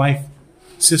and his wife,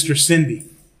 Sister Cindy.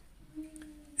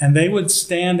 And they would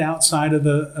stand outside of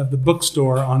the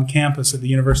bookstore on campus at the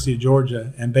University of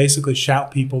Georgia and basically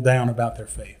shout people down about their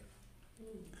faith.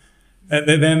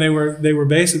 And then they were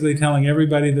basically telling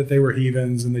everybody that they were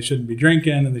heathens and they shouldn't be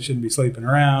drinking and they shouldn't be sleeping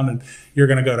around and you're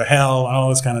going to go to hell and all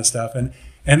this kind of stuff. And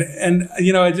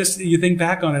you think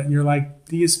back on it and you're like,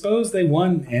 do you suppose they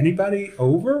won anybody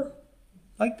over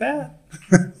like that?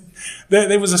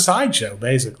 There was a sideshow,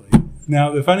 basically.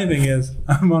 Now, the funny thing is,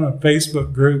 I'm on a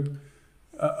Facebook group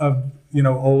of,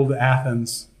 old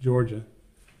Athens, Georgia,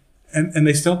 and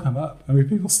they still come up. I mean,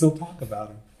 people still talk about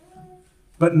them.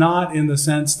 But not in the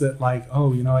sense that, like,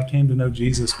 I came to know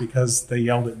Jesus because they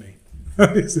yelled at me.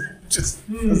 It just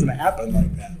doesn't happen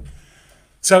like that.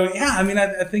 So,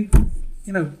 I think,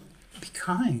 be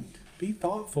kind, be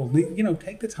thoughtful,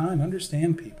 take the time,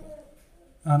 understand people,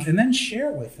 and then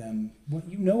share with them what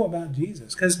you know about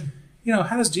Jesus. Because,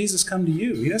 how does Jesus come to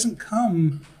you? He doesn't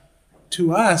come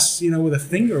to us, with a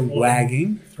finger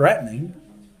wagging, threatening.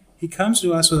 He comes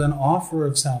to us with an offer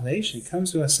of salvation. He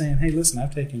comes to us saying, hey, listen,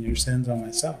 I've taken your sins on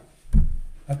myself.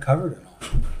 I've covered it all.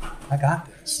 I got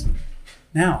this.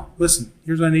 Now, listen,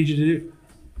 here's what I need you to do.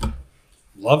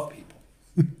 Love people.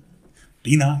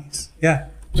 Be nice. Yeah.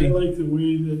 I like the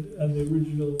way that on the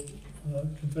original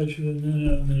confession and then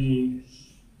on the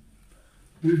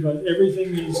movement,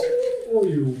 everything is,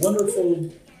 you're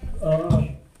wonderful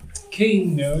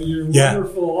king, you're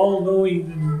wonderful,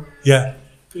 all-knowing,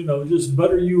 and just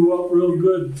butter you up real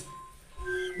good.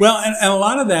 Well, and a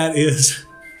lot of it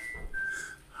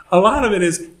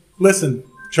is, listen,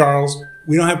 Charles,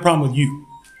 we don't have a problem with you.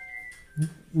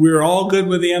 We're all good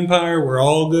with the empire. We're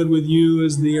all good with you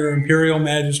as the imperial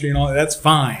majesty and all that. That's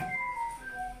fine.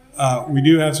 We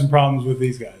do have some problems with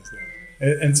these guys, though.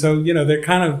 And so, they're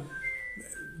kind of,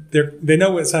 they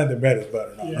know what side their bread is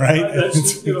buttered on, right?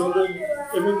 That's,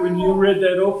 when you read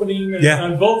that opening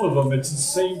on both of them, it's the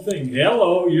same thing.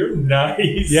 Hello, you're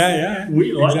nice. Yeah.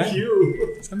 We like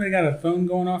you. Somebody got a phone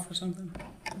going off or something?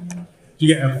 Did you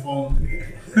get a phone?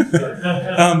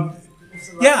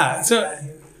 So,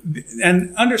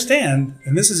 and understand,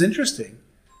 and this is interesting,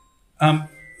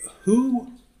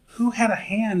 who had a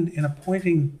hand in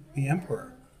appointing the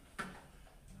emperor?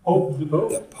 Pope, the Pope.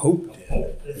 The Pope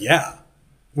did. Yeah.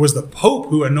 It was the Pope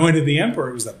who anointed the emperor.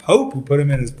 It was the Pope who put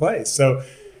him in his place. So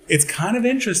it's kind of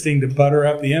interesting to butter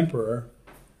up the emperor,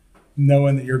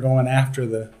 knowing that you're going after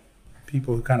the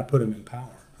people who kind of put him in power.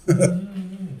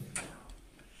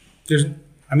 There's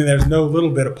no little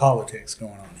bit of politics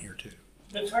going on here, too.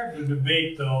 It's hard to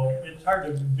debate, though. It's hard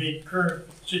to debate current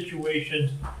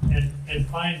situations and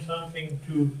find something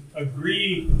to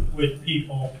agree with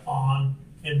people on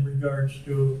in regards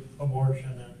to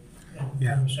abortion and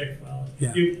homosexuality.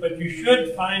 Yeah. But you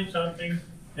should find something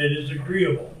that is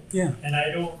agreeable. Yeah. And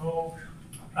I don't know.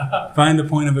 Find a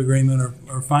point of agreement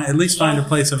or at least find a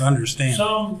place of understanding.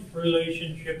 Some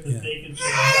relationship that they can say,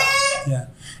 Yeah.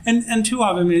 And too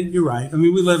often, I mean, you're right. I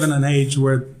mean, we live in an age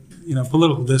where,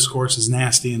 political discourse is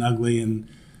nasty and ugly and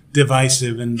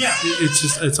divisive, and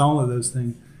it's all of those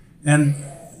things. And,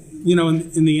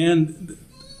 in the end,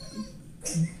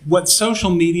 what social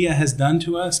media has done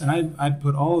to us, and I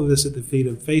put all of this at the feet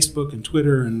of Facebook and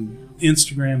Twitter and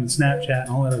Instagram and Snapchat and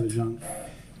all that other junk.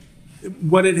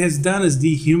 What it has done is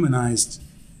dehumanized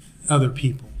other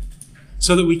people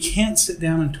so that we can't sit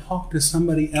down and talk to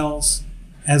somebody else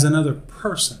as another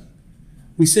person.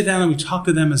 We sit down and we talk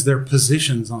to them as their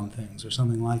positions on things or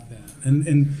something like that.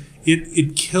 And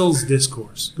it kills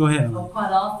discourse. Go ahead. Well,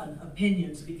 quite often,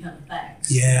 opinions become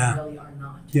facts. Yeah. They really are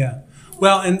not. Yeah.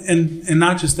 Well, and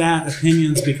not just that,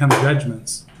 opinions become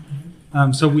judgments.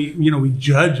 So we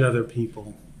judge other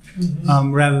people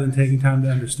rather than taking time to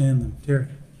understand them. Terry?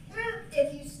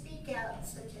 If you speak out,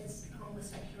 such as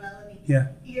homosexuality, Yeah.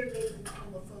 you're labeled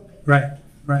homophobic. Right.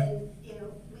 And,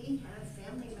 we have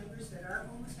family members that are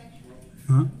homosexual.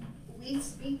 Uh-huh. We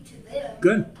speak to them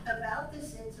Good. about the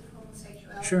sins of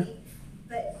homosexuality, Sure.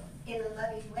 but in a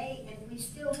loving way, and we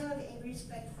still have a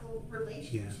respectful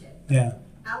relationship. Yeah.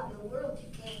 Out in the world, you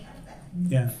can't have that.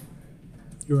 Yeah.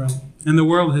 You're right. And the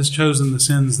world has chosen the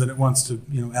sins that it wants to,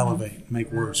 elevate,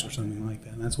 make worse or something like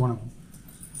that. And that's one of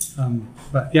them.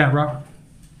 But yeah, Robert.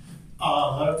 A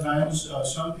lot of times,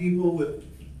 some people with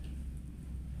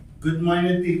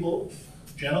good-minded people,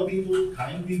 gentle people,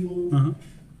 kind people,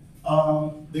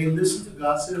 they listen to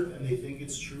gossip and they think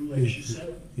it's true, like she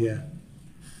said. Yeah.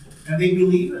 And they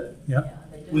believe it Yeah.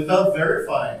 without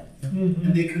verifying. Mm-hmm.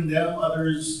 And they condemn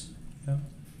others.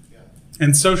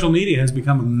 And social media has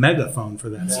become a megaphone for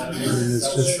that.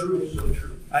 That's true. So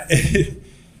true.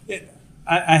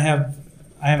 I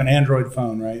have an Android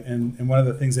phone, right? And one of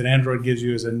the things that Android gives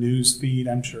you is a news feed.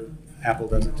 I'm sure Apple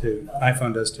does it too.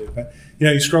 iPhone does too. But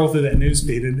you scroll through that news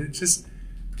feed, and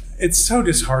it's so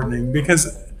disheartening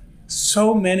because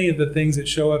so many of the things that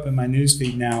show up in my news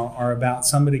feed now are about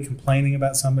somebody complaining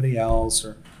about somebody else,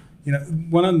 or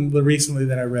one of them recently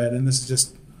that I read, and this is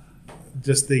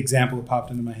just the example that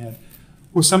popped into my head,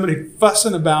 was somebody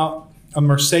fussing about a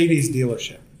Mercedes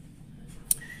dealership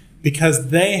because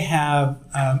they have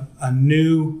a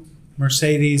new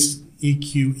Mercedes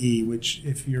EQE, which,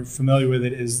 if you're familiar with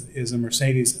it, is a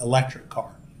Mercedes electric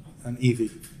car, an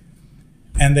EV.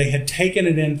 And they had taken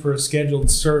it in for a scheduled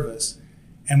service,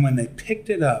 and when they picked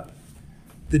it up,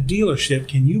 the dealership,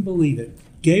 can you believe it,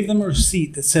 gave them a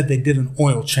receipt that said they did an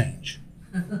oil change.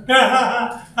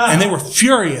 And they were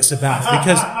furious about it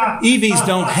because EVs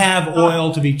don't have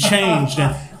oil to be changed,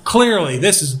 and clearly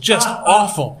this is just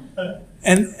awful.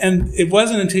 And it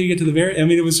wasn't until you get to the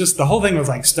it was just, the whole thing was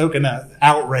like stoking that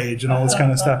outrage and all this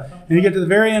kind of stuff. And you get to the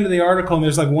very end of the article, and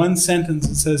there's like one sentence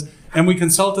that says, and we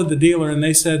consulted the dealer, and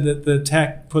they said that the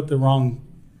tech put the wrong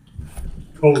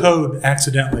code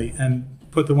accidentally and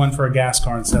put the one for a gas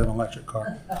car instead of an electric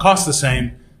car. Cost the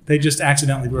same. They just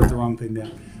accidentally wrote the wrong thing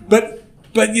down.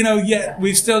 But yet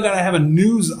we've still got to have a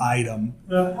news item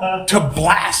to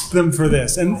blast them for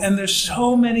this. And there's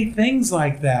so many things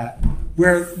like that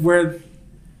where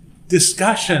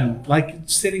discussion, like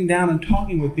sitting down and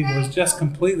talking with people, has just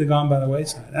completely gone by the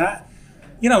wayside.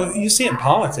 And you see it in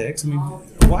politics. I mean,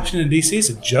 Washington, D.C. is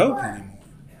a joke anymore.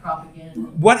 Propaganda.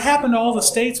 What happened to all the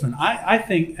statesmen? I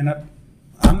think, and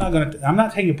I'm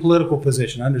not taking a political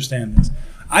position, understand this.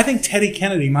 I think Teddy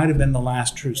Kennedy might have been the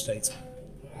last true statesman.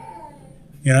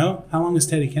 How long has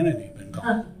Teddy Kennedy been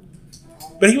gone?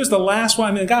 But he was the last one.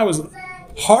 I mean, the guy was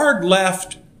hard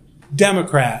left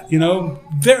Democrat,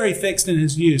 very fixed in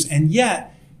his views. And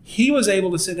yet, he was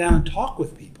able to sit down and talk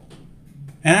with people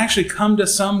and actually come to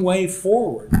some way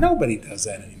forward. Nobody does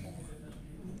that anymore.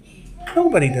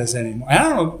 Nobody does that anymore. I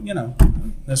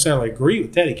don't necessarily agree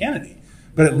with Teddy Kennedy,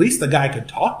 but at least the guy could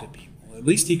talk to people. At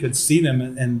least he could see them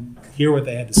and hear what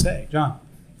they had to say. John?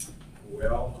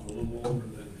 Well, I'm a little older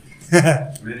than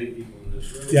many people in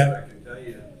this room. Yeah. But I can tell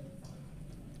you,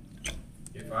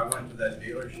 if I went to that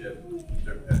dealership,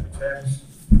 took that text,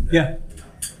 Yeah.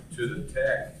 to the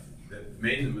tech that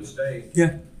made the mistake,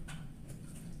 Yeah.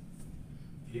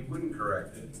 he wouldn't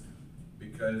correct it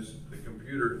because the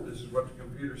computer, this is what the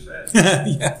computer says.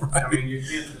 Yeah, right. I mean, you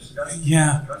can't discuss it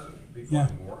with people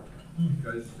anymore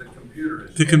because the computer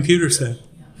is. The computer said.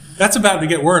 That's about to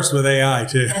get worse with AI,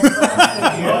 too. People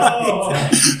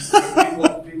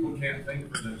can't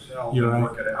think for themselves You're and right.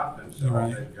 work it out themselves. You're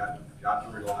right. They've got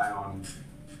to rely on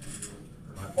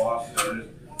my boss said it.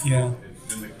 Yeah.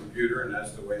 It's in the computer, and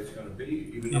that's the way it's going to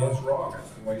be. Even though it's wrong, that's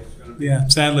the way it's going to be. Yeah,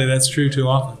 sadly, that's true too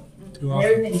often. Too often.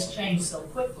 Everything's changed so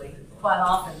quickly. Quite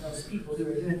often, those people who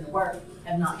are doing the work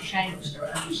have not changed or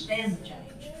understand the change.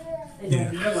 They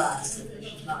don't realize that they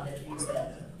should not have used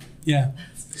that. Yeah.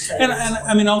 And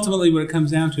I mean, ultimately, what it comes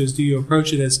down to is, do you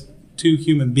approach it as two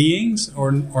human beings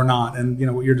or not? And you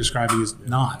know what you're describing is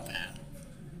not that.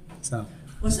 So.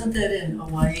 Wasn't that in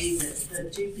Hawaii that the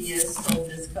GPS told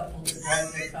this couple to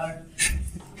drive their car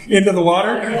Into the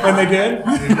water when they did?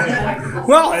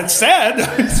 Well, it said.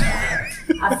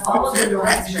 I followed the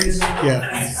directions.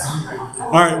 Yeah.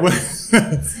 All right. Well,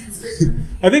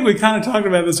 I think we kind of talked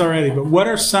about this already, but what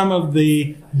are some of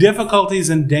the difficulties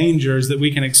and dangers that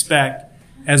we can expect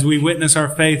as we witness our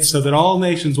faith so that all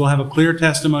nations will have a clear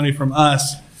testimony from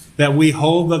us that we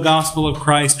hold the gospel of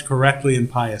Christ correctly and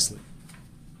piously?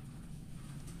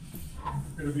 We're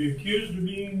going to be accused of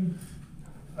being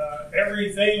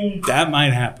everything. That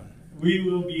might happen. We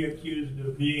will be accused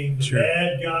of being the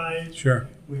bad guys. Sure.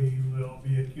 We will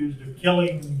be accused of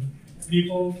killing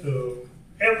people, to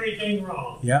everything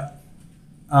wrong. Yeah.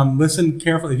 Listen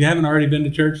carefully. If you haven't already been to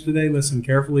church today, listen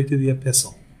carefully to the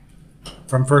epistle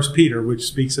from 1 Peter, which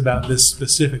speaks about this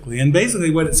specifically. And basically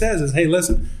what it says is, hey,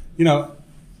 listen, you know,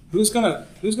 who's gonna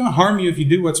harm you if you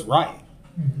do what's right?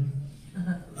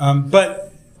 Mm-hmm.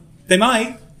 But they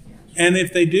might. And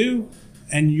if they do,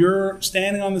 and you're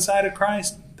standing on the side of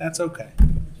Christ, that's okay.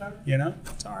 You know,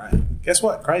 it's all right. Guess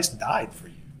what? Christ died for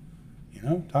you. You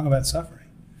know, talk about suffering.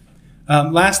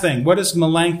 Last thing, what does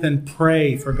Melanchthon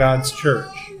pray for God's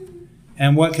church?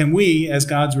 And what can we, as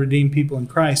God's redeemed people in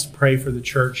Christ, pray for the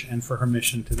church and for her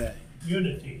mission today?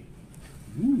 Unity.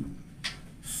 Ooh.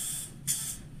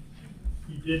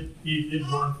 He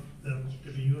did want them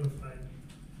to be unified.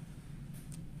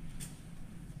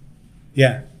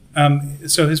 Yeah.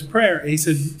 So his prayer, he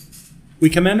said, we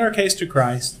commend our case to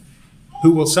Christ,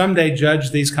 who will someday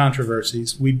judge these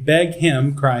controversies. We beg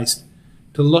him, Christ,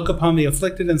 to look upon the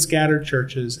afflicted and scattered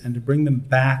churches and to bring them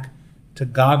back to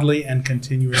godly and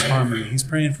continuous harmony. He's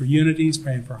praying for unity. He's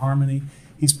praying for harmony.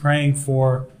 He's praying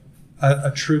for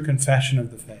a true confession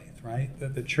of the faith, right?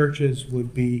 That the churches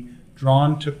would be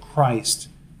drawn to Christ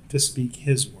to speak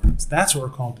his words. That's what we're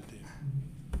called to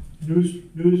do.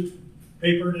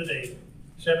 Newspaper today,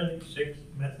 76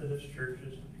 Methodist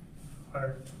churches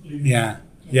are leaving. Yeah.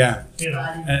 You know.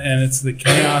 And it's the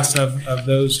chaos of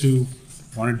those who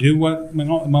want to do what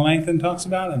Melanchthon talks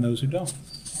about and those who don't,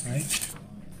 right?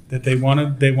 That they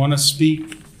want to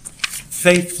speak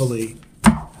faithfully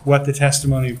what the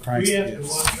testimony of Christ We have is.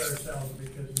 to watch ourselves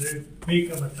because there may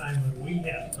come a time when we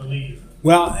have to leave.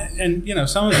 Well, and you know,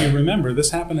 some of you remember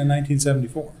this happened in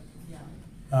 1974.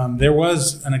 There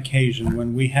was an occasion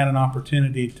when we had an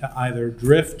opportunity to either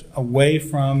drift away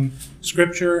from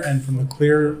Scripture and from the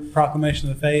clear proclamation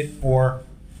of the faith, or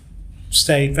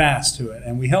stay fast to it,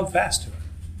 and we held fast to it.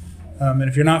 And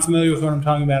if you're not familiar with what I'm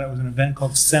talking about, it was an event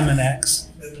called Seminex.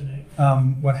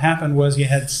 What happened was you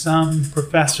had some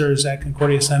professors at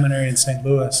Concordia Seminary in St.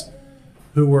 Louis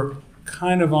who were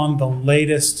kind of on the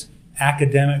latest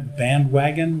academic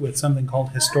bandwagon with something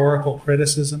called historical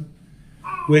criticism,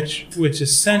 which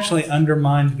essentially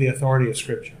undermined the authority of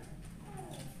Scripture.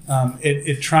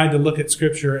 It tried to look at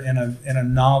Scripture in a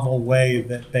novel way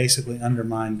that basically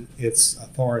undermined its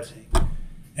authority.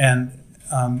 And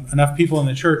enough people in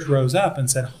the church rose up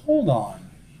and said, hold on,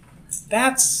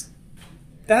 that's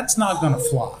not going to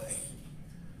fly.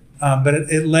 But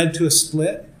it led to a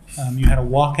split. You had a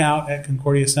walkout at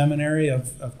Concordia Seminary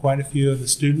of quite a few of the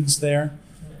students there.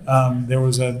 There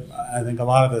was I think a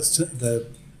lot of the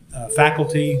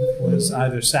faculty was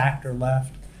either sacked or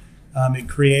left. It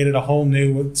created a whole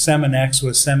new Seminex,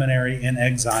 was seminary in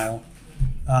exile,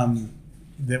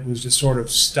 that was just sort of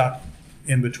stuck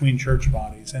in between church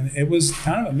bodies. And it was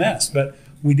kind of a mess, but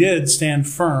we did stand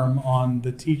firm on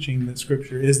the teaching that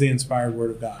Scripture is the inspired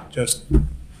Word of God.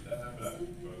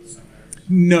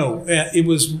 No, it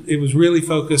was really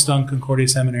focused on Concordia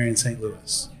Seminary in St.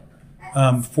 Louis.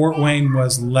 Fort Wayne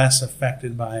was less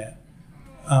affected by it.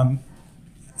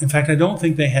 In fact, I don't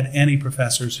think they had any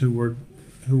professors who were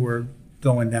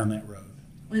going down that road.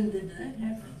 When did that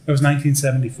happen? It was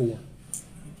 1974.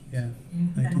 Yeah.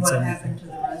 And what 1973. happened to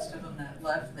the rest of them that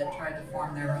left that tried to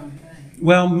form their own thing?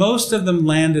 Well, most of them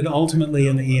landed ultimately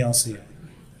in the ELCA.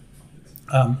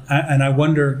 And I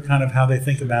wonder kind of how they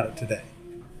think about it today.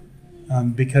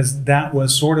 Because that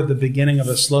was sort of the beginning of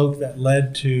a slope that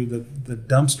led to the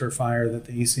dumpster fire that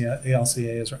the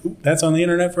ELCA is. Ooh, that's on the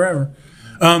internet forever.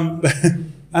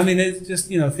 I mean, it's just,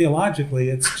 theologically,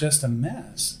 it's just a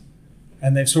mess.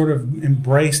 And they've sort of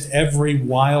embraced every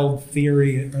wild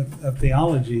theory of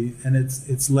theology, and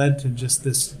it's led to just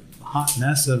this hot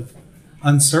mess of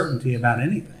uncertainty about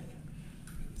anything.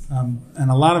 And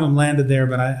a lot of them landed there,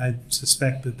 but I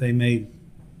suspect that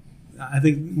I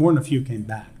think more than a few came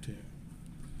back too.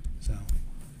 So,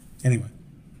 anyway,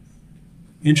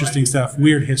 interesting stuff,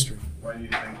 weird history. Why do you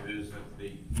think it is that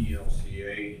the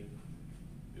ELCA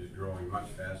is growing much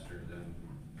faster than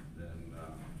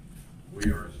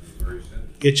we are as Missouri Synod?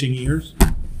 Itching ears.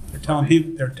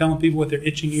 They're telling people what their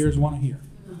itching ears want to hear,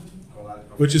 Well,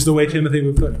 which is the way Timothy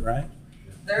would put it, right?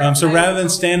 So rather than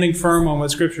standing firm on what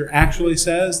Scripture actually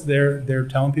says, they're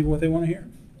telling people what they want to hear.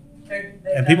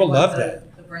 And people love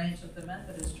that. The branch of the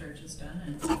Methodist Church has done,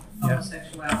 and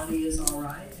homosexuality is all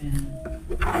right, and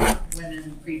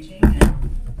women preaching,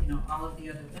 and all of the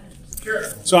other things. Sure.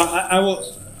 So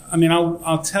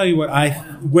I'll tell you where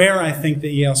I think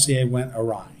the ELCA went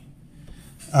awry.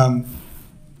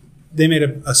 They made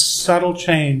a subtle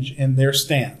change in their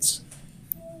stance,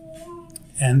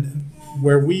 and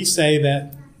where we say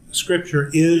that Scripture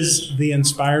is the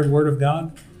inspired Word of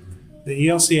God, the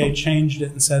ELCA changed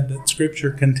it and said that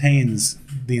Scripture contains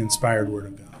the inspired Word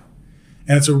of God.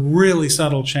 And it's a really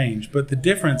subtle change. But the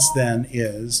difference then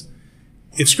is,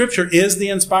 if Scripture is the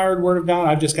inspired Word of God,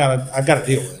 I've got to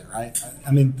deal with it, right?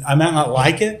 I mean, I might not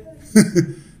like it.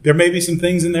 There may be some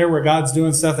things in there where God's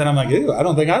doing stuff that I'm like, ew, I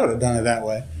don't think I would have done it that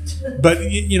way.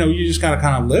 But, you just got to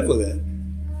kind of live with it.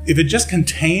 If it just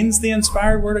contains the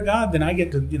inspired Word of God, then I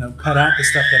get to, cut out the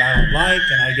stuff that I don't like,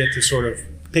 and I get to sort of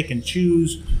pick and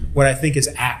choose what I think is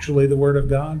actually the Word of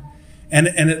God. And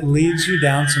it leads you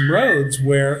down some roads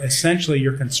where essentially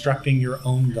you're constructing your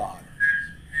own God,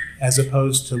 as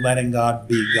opposed to letting God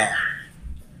be God,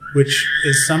 which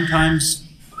is sometimes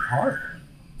hard.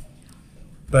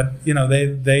 But,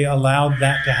 they allowed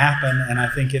that to happen, and I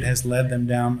think it has led them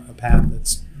down a path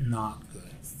that's not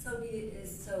good.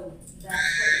 So that's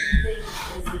what you think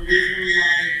is the reason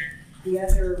why the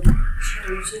other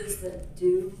churches that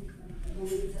do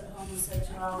believe that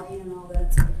homosexuality and all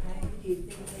that's okay? Do you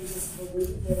think they just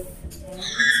believe that it contains?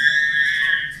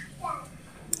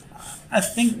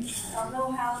 I don't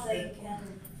know how they can.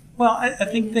 Well, I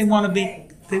think they want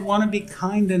to be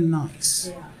kind and nice.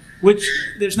 Yeah. Which,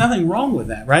 there's nothing wrong with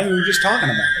that, right? We were just talking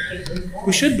about it.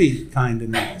 We should be kind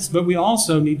and nice, but we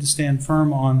also need to stand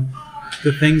firm on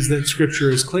the things that Scripture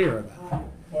is clear about.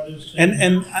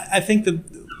 And I think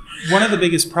one of the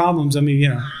biggest problems,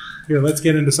 here, let's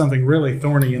get into something really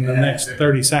thorny in the next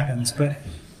 30 seconds, but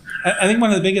I think one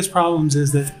of the biggest problems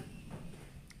is that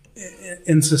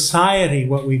in society,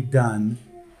 what we've done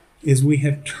is we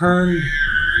have turned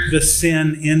the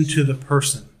sin into the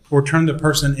person, or turn the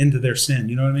person into their sin.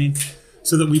 You know what I mean?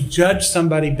 So that we judge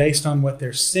somebody based on what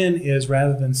their sin is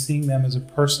rather than seeing them as a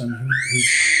person who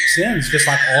sins just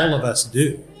like all of us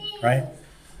do, right?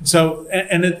 So,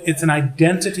 and it's an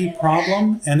identity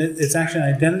problem, and it's actually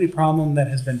an identity problem that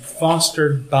has been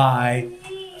fostered by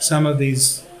some of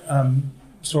these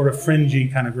sort of fringy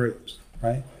kind of groups,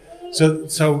 right?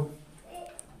 So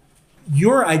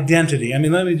your identity,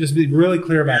 let me just be really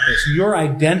clear about this. Your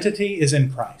identity is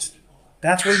in Christ.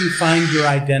 That's where you find your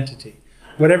identity.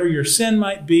 Whatever your sin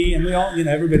might be, and we all,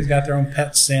 everybody's got their own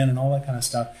pet sin and all that kind of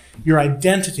stuff. Your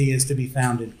identity is to be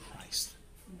found in Christ.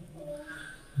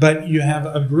 But you have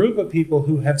a group of people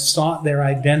who have sought their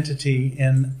identity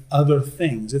in other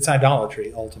things. It's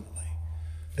idolatry, ultimately.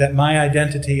 That my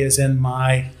identity is in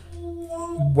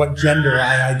what gender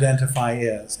I identify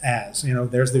as.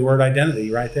 There's the word identity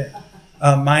right there.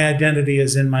 My identity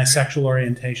is in my sexual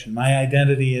orientation. My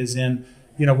identity is in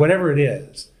whatever it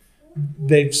is.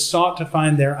 They've sought to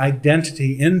find their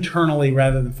identity internally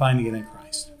rather than finding it in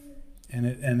Christ.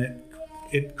 And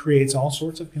it creates all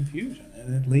sorts of confusion.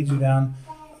 And it leads you down,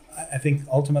 I think,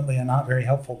 ultimately a not very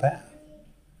helpful path.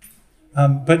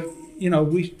 But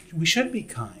we should be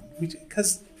kind.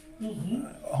 Because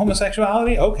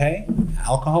homosexuality, okay.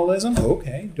 Alcoholism,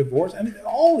 okay. Divorce,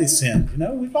 all these sins,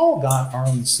 we've all got our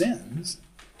own sins.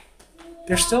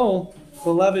 They're still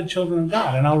beloved children of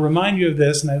God. And I'll remind you of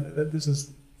this, and this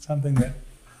is something that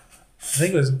I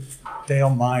think it was Dale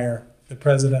Meyer, the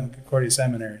president of Concordia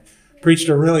Seminary, preached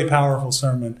a really powerful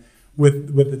sermon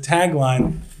with the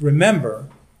tagline, remember,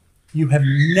 you have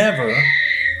never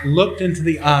looked into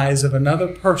the eyes of another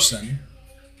person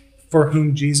for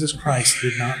whom Jesus Christ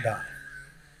did not die.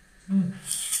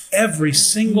 Every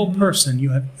single person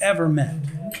you have ever met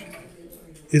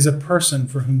is a person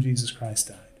for whom Jesus Christ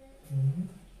died.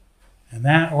 And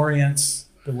that orients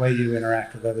the way you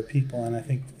interact with other people, and I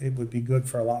think it would be good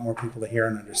for a lot more people to hear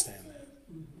and understand that.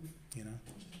 You know.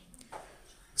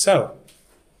 So,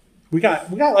 we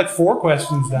got like 4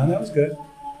 questions done. That was good.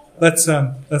 Let's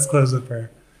close with prayer.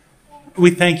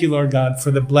 We thank you, Lord God,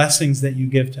 for the blessings that you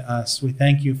give to us. We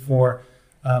thank you for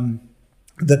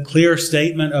the clear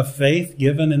statement of faith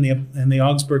given in the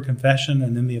Augsburg Confession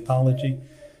and in the Apology.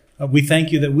 We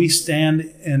thank you that we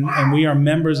stand and we are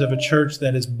members of a church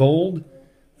that is bold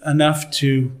enough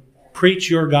to preach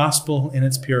your gospel in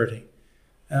its purity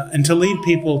and to lead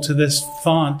people to this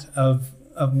font of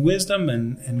wisdom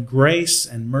and grace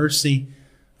and mercy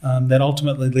that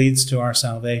ultimately leads to our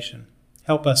salvation.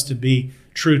 Help us to be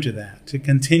true to that, to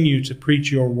continue to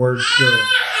preach your word purely,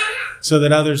 so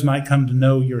that others might come to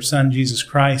know your Son, Jesus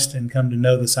Christ, and come to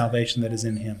know the salvation that is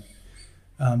in him.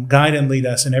 Guide and lead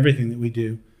us in everything that we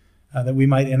do, that we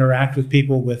might interact with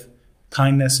people with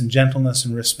kindness and gentleness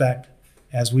and respect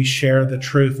as we share the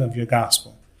truth of your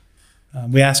gospel.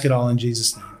 We ask it all in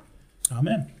Jesus' name.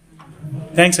 Amen.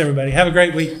 Thanks, everybody. Have a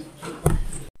great week.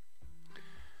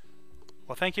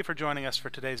 Well, thank you for joining us for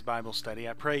today's Bible study.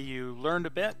 I pray you learned a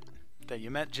bit, that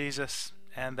you met Jesus,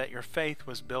 and that your faith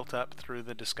was built up through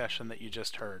the discussion that you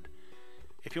just heard.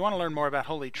 If you want to learn more about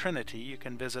Holy Trinity, you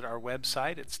can visit our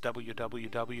website. It's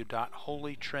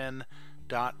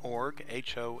www.holytrin.org,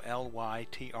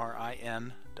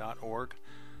 HOLYTRIN.org.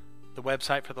 The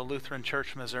website for the Lutheran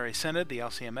Church Missouri Synod, the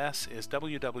LCMS, is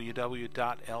www.lcms.org.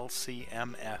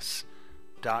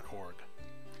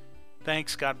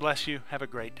 Thanks. God bless you. Have a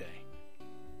great day.